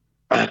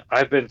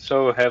I've been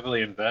so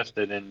heavily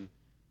invested in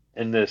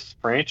this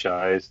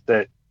franchise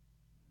that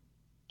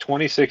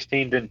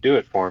 2016 didn't do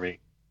it for me,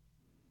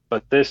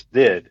 but this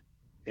did.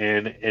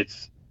 And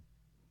it's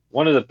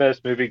one of the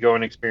best movie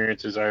going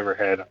experiences I ever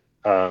had,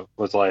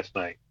 was last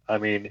night. I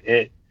mean,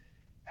 it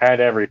had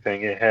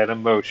everything. It had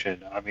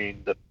emotion. I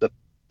mean, the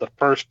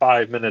first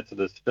 5 minutes of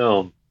this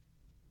film,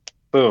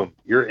 boom,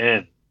 you're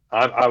in.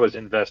 I was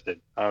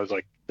invested. I was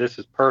like, this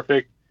is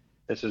perfect.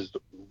 This is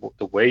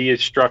the way you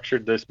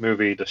structured this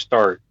movie to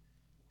start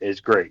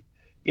is great.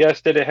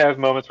 Yes, did it have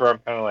moments where I'm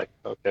kind of like,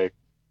 okay,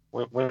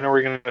 when are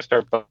we going to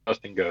start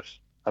busting ghosts?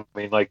 I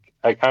mean, like,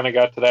 I kind of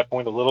got to that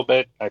point a little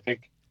bit. I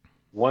think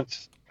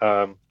once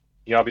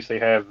you obviously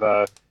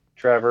have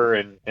Trevor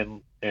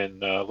and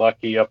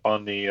Lucky up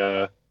on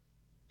the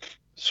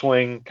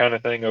swing kind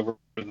of thing over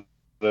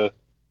the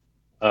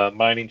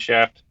mining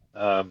shaft,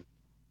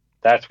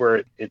 that's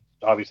where it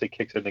obviously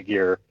kicks into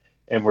gear,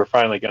 and we're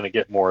finally going to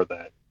get more of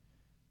that.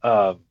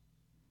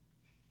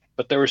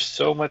 But there was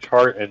so much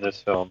heart in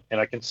this film, and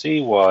I can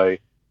see why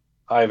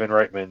Ivan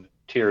Reitman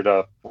teared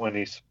up when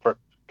he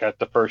got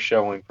the first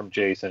showing from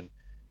Jason.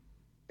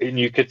 And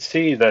you could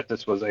see that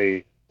this was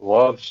a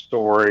love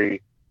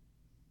story,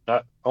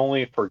 not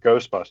only for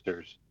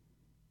Ghostbusters,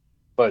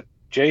 but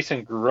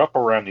Jason grew up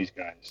around these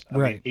guys. I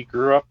mean, he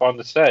grew up on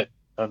the set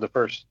of the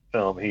first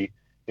film. He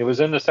was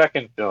in the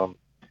second film.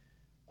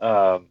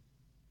 I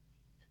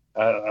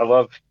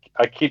love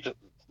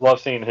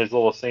seeing his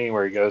little scene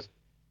where he goes,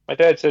 "My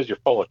dad says you're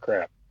full of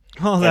crap."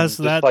 Oh, that's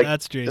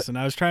Jason.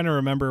 I was trying to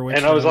remember which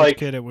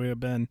kid it would have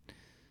been.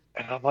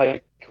 And I'm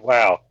like,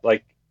 wow,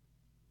 like,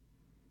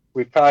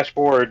 we flash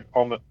forward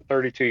almost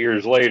 32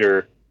 years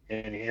later,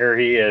 and here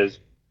he is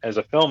as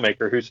a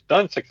filmmaker who's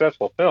done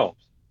successful films.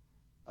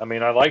 I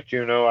mean, I like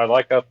Juno, I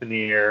like Up in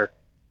the Air,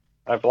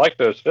 I've liked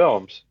those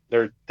films.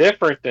 They're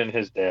different than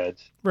his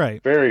dad's.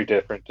 Right. Very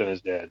different than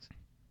his dad's.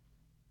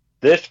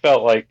 This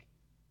felt like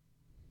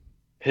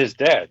his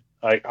dad.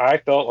 Like, I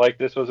felt like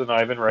this was an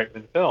Ivan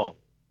Reitman film,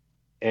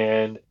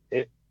 and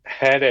it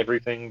had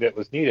everything that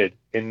was needed.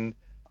 And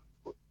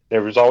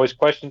there was always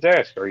questions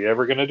asked, "Are you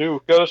ever going to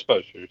do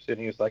Ghostbusters?" And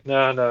he was like,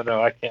 "No,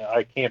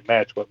 I can't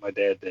match what my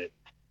dad did."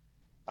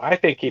 I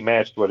think he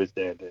matched what his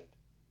dad did.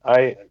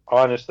 I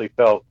honestly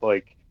felt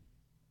like,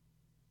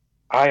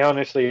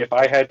 if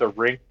I had to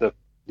rank the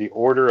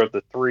order of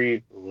the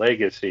 3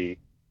 legacy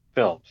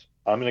films,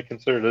 I'm going to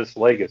consider this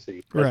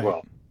legacy as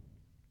well.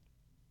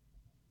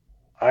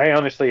 I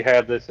honestly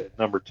had this at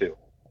number 2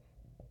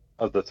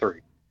 of the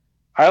 3.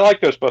 I like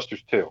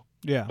Ghostbusters 2.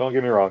 Yeah. Don't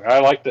get me wrong. I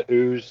like the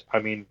ooze. I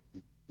mean,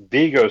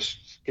 Vigo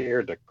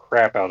scared the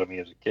crap out of me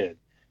as a kid.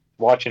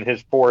 Watching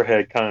his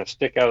forehead kind of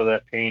stick out of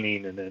that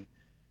painting, and then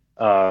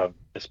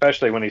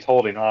especially when he's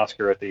holding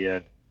Oscar at the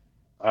end.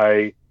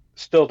 I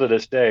still, to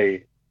this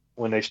day,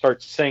 when they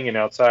start singing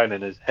outside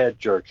and his head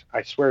jerks,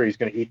 I swear he's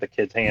going to eat the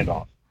kid's hand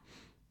off.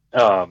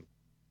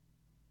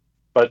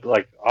 But,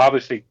 like,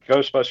 obviously,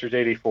 Ghostbusters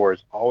 84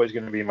 is always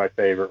going to be my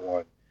favorite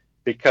one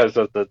because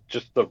of the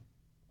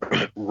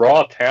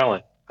raw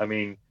talent. I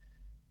mean,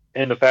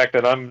 and the fact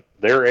that I'm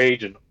their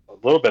age and a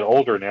little bit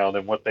older now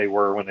than what they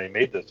were when they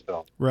made this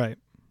film. Right.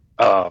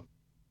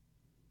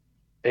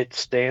 It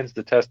stands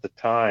the test of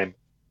time,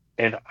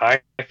 and I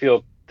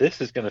feel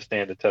this is going to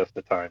stand the test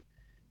of time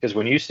because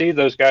when you see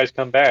those guys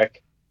come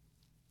back,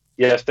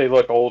 yes, they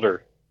look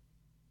older.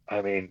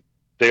 I mean,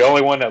 the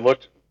only one that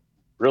looked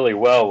really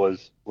well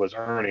was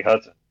Ernie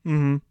Hudson.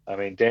 Mm-hmm. I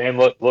mean, Dan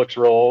looks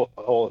real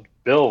old.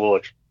 Bill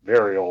looks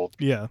very old.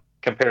 Yeah.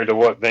 Compared to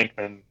what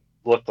Venkman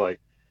looked like.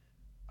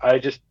 I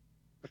just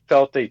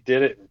felt they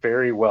did it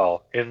very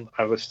well. And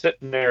I was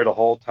sitting there the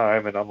whole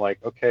time, and I'm like,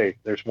 okay,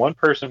 there's one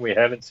person we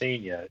haven't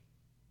seen yet.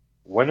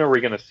 When are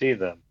we going to see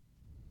them?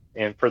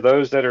 And for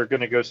those that are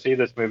going to go see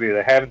this movie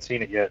that haven't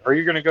seen it yet, or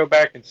you're going to go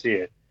back and see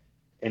it,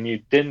 and you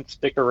didn't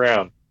stick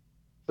around,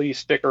 please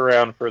stick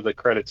around for the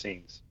credit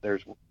scenes.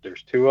 There's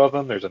 2 of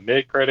them. There's a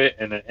mid-credit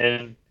and an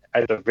end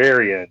at the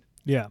very end.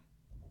 Yeah.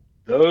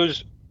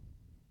 Those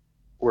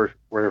were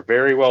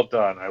very well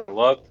done. I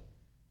loved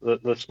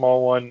the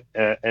small one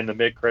and the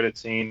mid-credit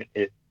scene.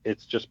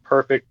 It's just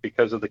perfect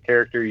because of the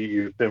character.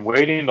 You've been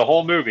waiting the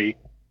whole movie,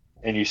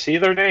 and you see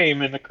their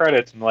name in the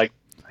credits, and like,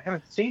 I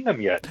haven't seen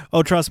them yet.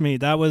 Oh, trust me,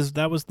 that was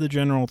the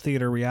general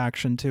theater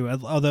reaction too.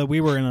 Although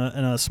we were in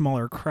a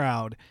smaller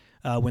crowd,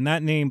 when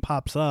that name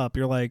pops up,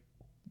 you're like,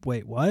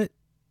 wait, what?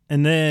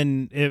 And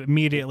then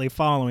immediately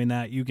following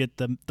that, you get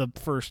the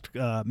first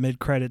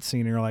mid-credit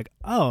scene, and you're like,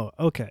 oh,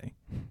 okay.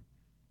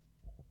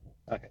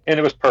 And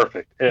it was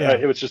perfect.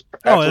 It was just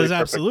it was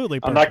absolutely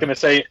perfect. I'm not going to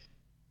say...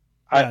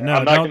 I'm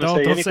not going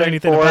to say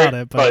anything about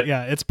it, but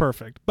yeah, it's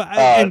perfect. But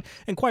and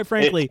quite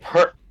frankly,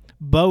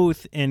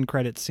 both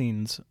credit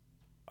scenes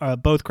are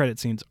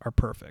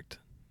perfect.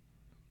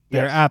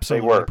 They're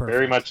absolutely they were perfect.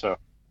 Very much so.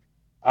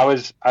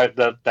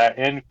 That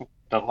end,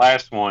 the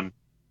last one,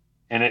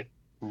 and it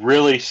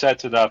really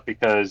sets it up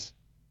because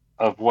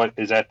of what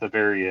is at the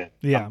very end.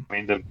 Yeah. I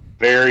mean, the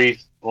very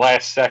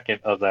last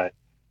second of that,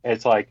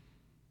 it's like,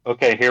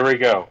 okay, here we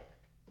go.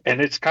 And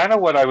it's kind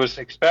of what I was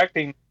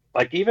expecting.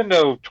 Like, even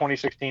though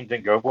 2016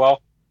 didn't go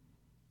well,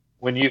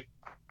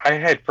 I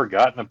had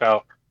forgotten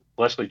about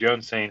Leslie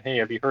Jones saying, hey,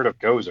 have you heard of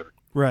Gozer?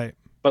 Right.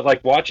 But,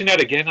 like, watching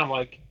that again, I'm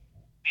like,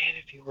 man,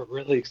 if you were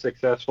really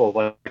successful,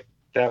 like,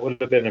 that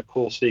would have been a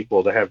cool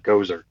sequel to have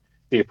Gozer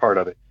be a part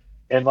of it.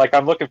 And, like,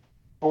 I'm looking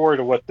forward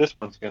to what this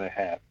one's going to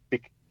have,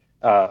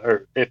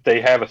 or if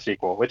they have a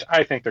sequel, which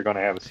I think they're going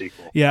to have a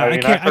sequel. Yeah,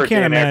 I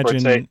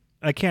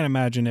can't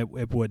imagine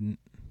it wouldn't.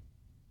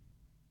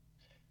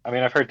 I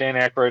mean, I've heard Dan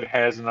Aykroyd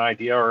has an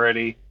idea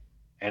already,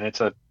 and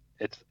it's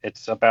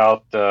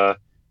about Venkman,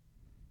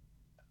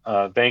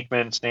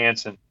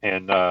 Stantz,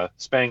 and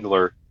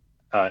Spengler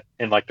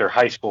in like their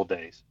high school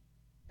days,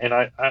 and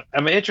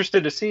I'm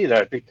interested to see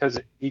that because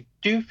you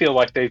do feel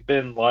like they've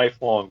been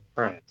lifelong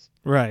friends,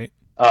 right?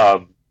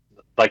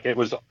 Like it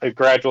was a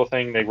gradual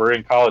thing. They were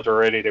in college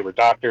already. They were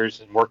doctors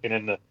and working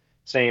in the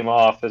same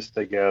office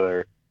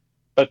together.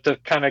 But to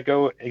kind of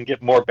go and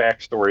get more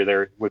backstory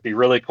there would be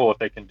really cool if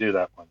they can do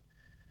that one.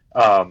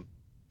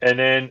 And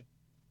then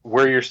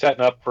where you're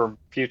setting up for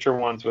future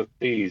ones with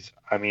these,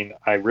 I mean,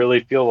 I really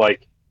feel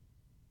like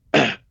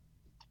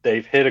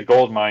they've hit a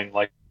gold mine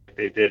like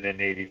they did in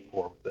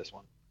 '84 with this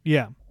one.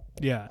 Yeah.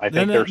 I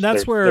think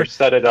they're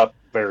set it up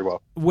very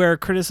well. Where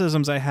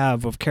criticisms I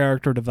have of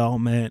character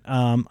development,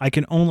 I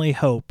can only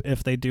hope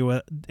if they do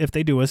a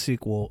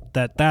sequel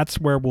that's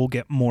where we'll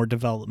get more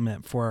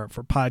development for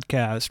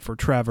podcast, for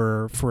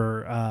Trevor,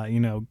 for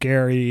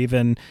Gary,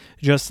 even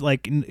just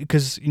like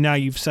because now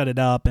you've set it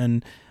up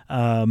and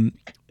in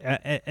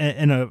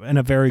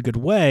a very good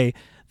way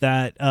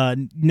that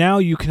now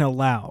you can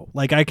allow,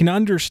 like, I can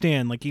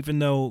understand, like, even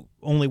though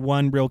only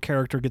one real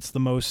character gets the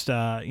most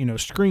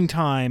screen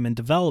time and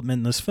development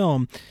in this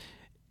film,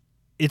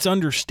 it's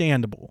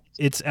understandable.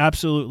 It's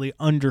absolutely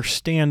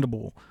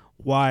understandable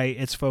why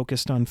it's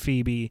focused on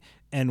Phoebe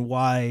and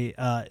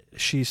why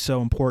she's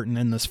so important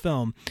in this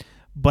film.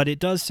 But it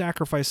does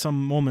sacrifice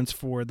some moments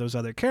for those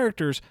other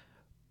characters.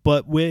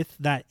 But with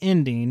that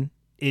ending,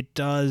 it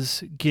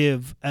does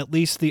give at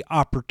least the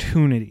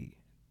opportunity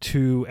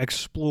to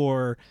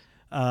explore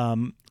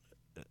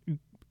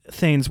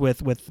things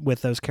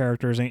with those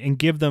characters and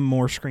give them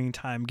more screen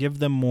time, give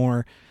them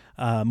more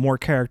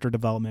character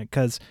development.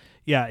 Because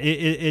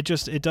it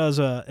does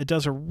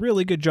a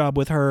really good job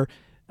with her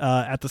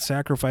at the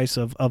sacrifice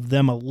of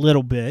them a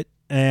little bit,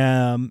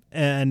 and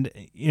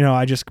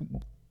I just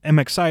am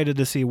excited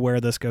to see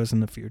where this goes in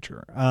the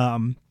future.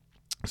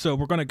 So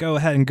we're going to go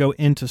ahead and go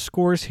into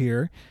scores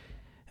here.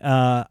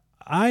 I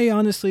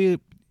honestly,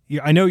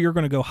 I know you're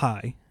going to go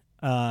high.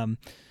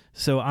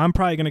 So I'm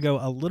probably going to go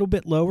a little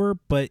bit lower,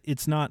 but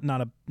it's not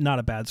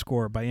a bad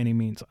score by any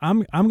means.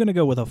 I'm going to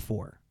go with a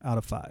 4 out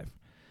of 5.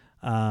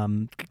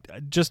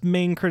 Just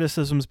main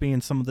criticisms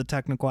being some of the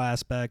technical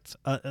aspects,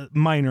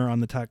 minor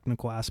on the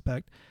technical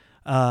aspect.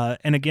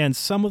 And again,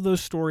 some of those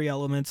story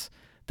elements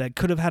that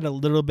could have had a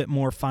little bit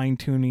more fine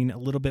tuning, a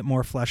little bit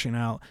more fleshing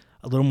out,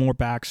 a little more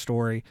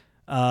backstory.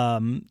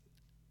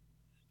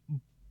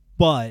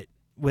 But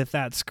with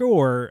that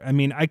score, I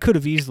mean, I could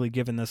have easily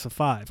given this a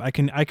 5. I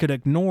could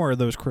ignore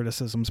those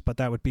criticisms, but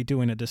that would be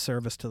doing a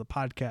disservice to the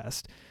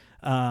podcast.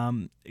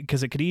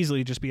 Because it could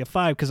easily just be a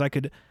 5, because I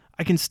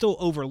can still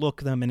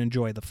overlook them and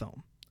enjoy the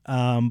film.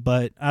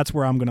 But that's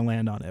where I'm going to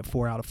land on it,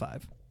 4 out of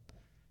 5.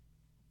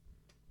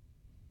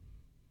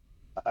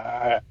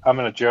 I'm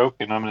going to joke,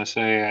 and I'm going to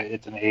say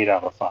it's an 8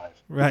 out of 5.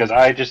 Right. Because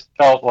I just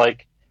felt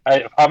like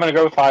I'm going to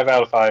go 5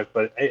 out of 5,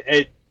 but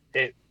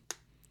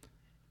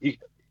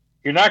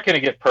you're not going to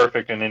get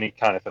perfect in any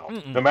kind of film.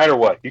 Mm-mm. No matter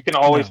what. You can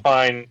always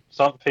find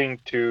something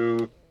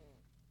to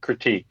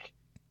critique.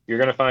 You're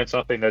going to find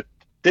something that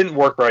didn't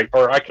work right,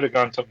 or I could have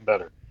gone something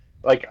better.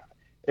 Like,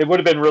 it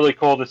would have been really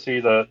cool to see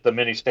the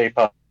mini Stay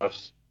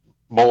Puffs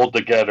mold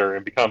together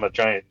and become a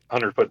giant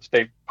 100-foot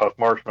Stay Puft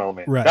Marshmallow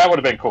Man. Right. That would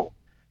have been cool.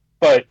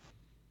 But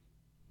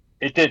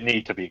it didn't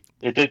need to be.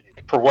 It did,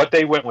 for what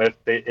they went with,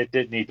 it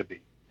did need to be.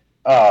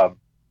 But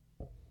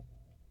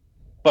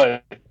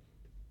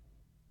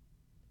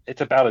it's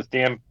about as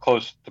damn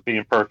close to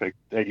being perfect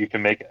that you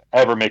can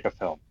ever make a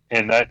film.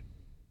 And that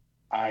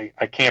I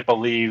can't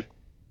believe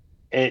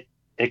it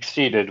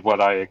exceeded what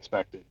I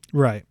expected.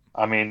 Right.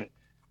 I mean,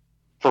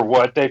 for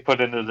what they put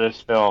into this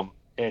film,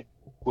 it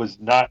was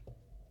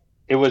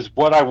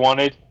what I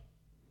wanted,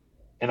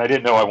 and I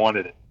didn't know I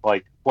wanted it.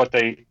 Like, what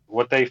they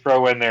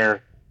throw in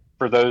there,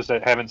 for those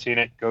that haven't seen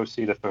it, go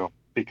see the film.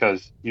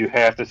 because you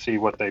have to see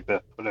what they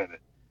put in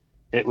it.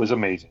 It was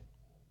amazing.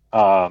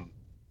 I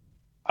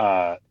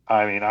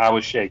mean, I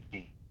was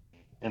shaking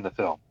in the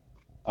film,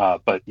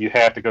 but you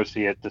have to go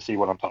see it to see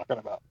what I'm talking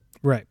about.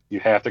 Right. You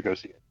have to go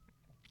see it.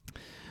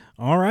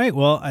 All right.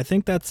 Well, I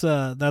think that's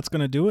going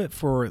to do it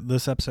for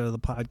this episode of the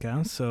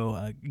podcast. So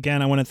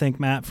again, I want to thank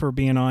Matt for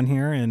being on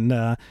here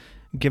and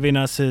giving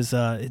us his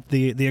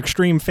the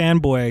extreme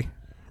fanboy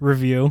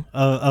review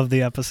of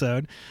the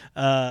episode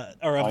or of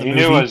the movie. You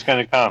knew it was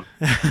going to come.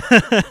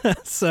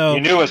 So you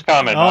knew it was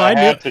coming. I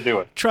had to do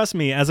it. Trust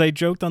me, as I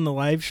joked on the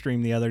live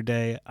stream the other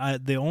day,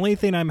 the only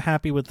thing I'm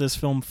happy with this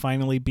film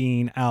finally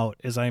being out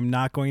is I'm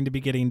not going to be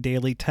getting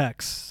daily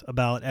texts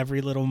about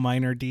every little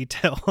minor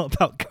detail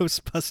about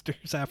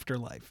Ghostbusters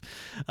Afterlife.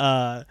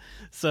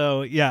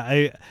 So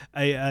yeah,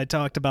 I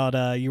talked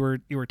about you were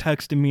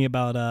texting me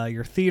about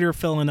your theater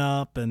filling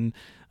up and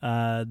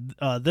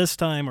this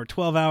time or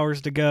 12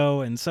 hours to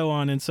go and so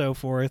on and so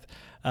forth.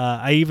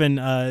 I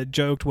even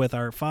joked with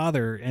our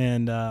father,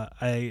 and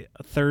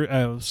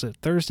was it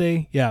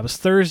Thursday? Yeah, it was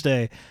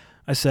Thursday.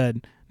 I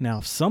said, now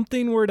if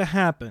something were to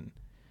happen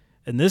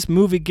and this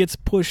movie gets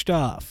pushed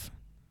off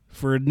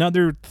for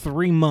another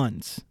 3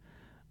 months,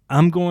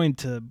 I'm going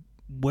to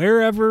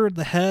wherever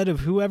the head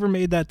of whoever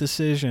made that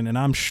decision, and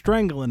I'm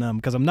strangling them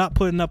because I'm not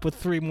putting up with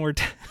 3 more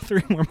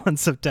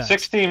months of text.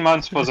 16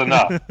 months was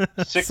enough.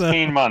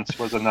 16 months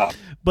was enough.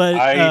 But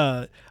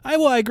I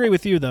agree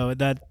with you though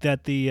that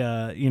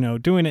the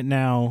doing it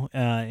now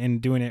and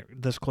doing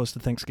it this close to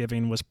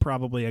Thanksgiving was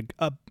probably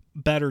a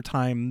better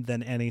time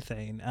than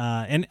anything.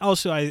 And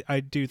also I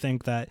do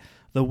think that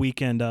the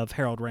weekend of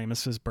Harold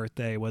Ramis's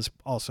birthday was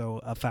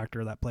also a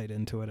factor that played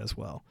into it as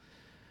well.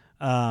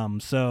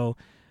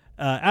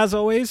 As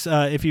always,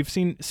 if you've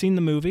seen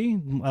the movie,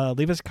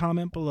 leave us a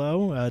comment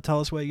below. Tell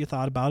us what you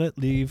thought about it.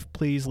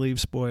 Please leave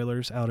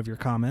spoilers out of your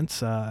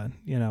comments.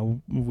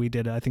 We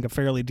did, I think, a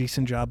fairly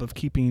decent job of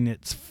keeping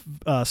it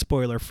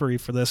spoiler free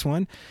for this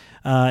one.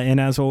 And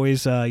as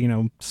always,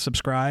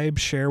 subscribe,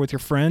 share with your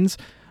friends.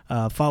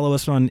 Follow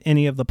us on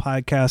any of the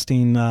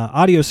podcasting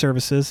audio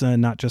services,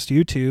 not just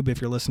YouTube. If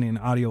you're listening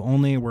audio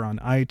only, we're on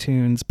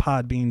iTunes,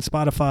 Podbean,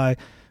 Spotify,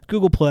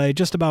 Google Play,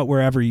 just about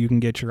wherever you can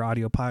get your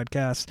audio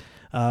podcasts.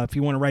 If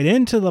you want to write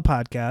into the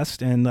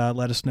podcast and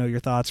let us know your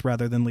thoughts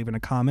rather than leaving a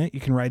comment, you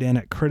can write in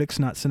at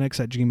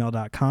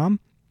criticsnotcynics@gmail.com.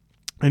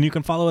 And you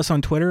can follow us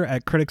on Twitter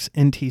at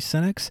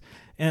criticsntcynics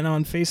and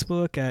on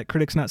Facebook at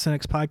Critics Not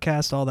Cynics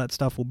Podcast. All that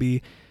stuff will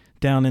be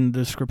down in the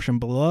description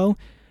below.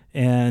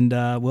 And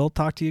we'll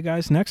talk to you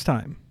guys next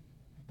time.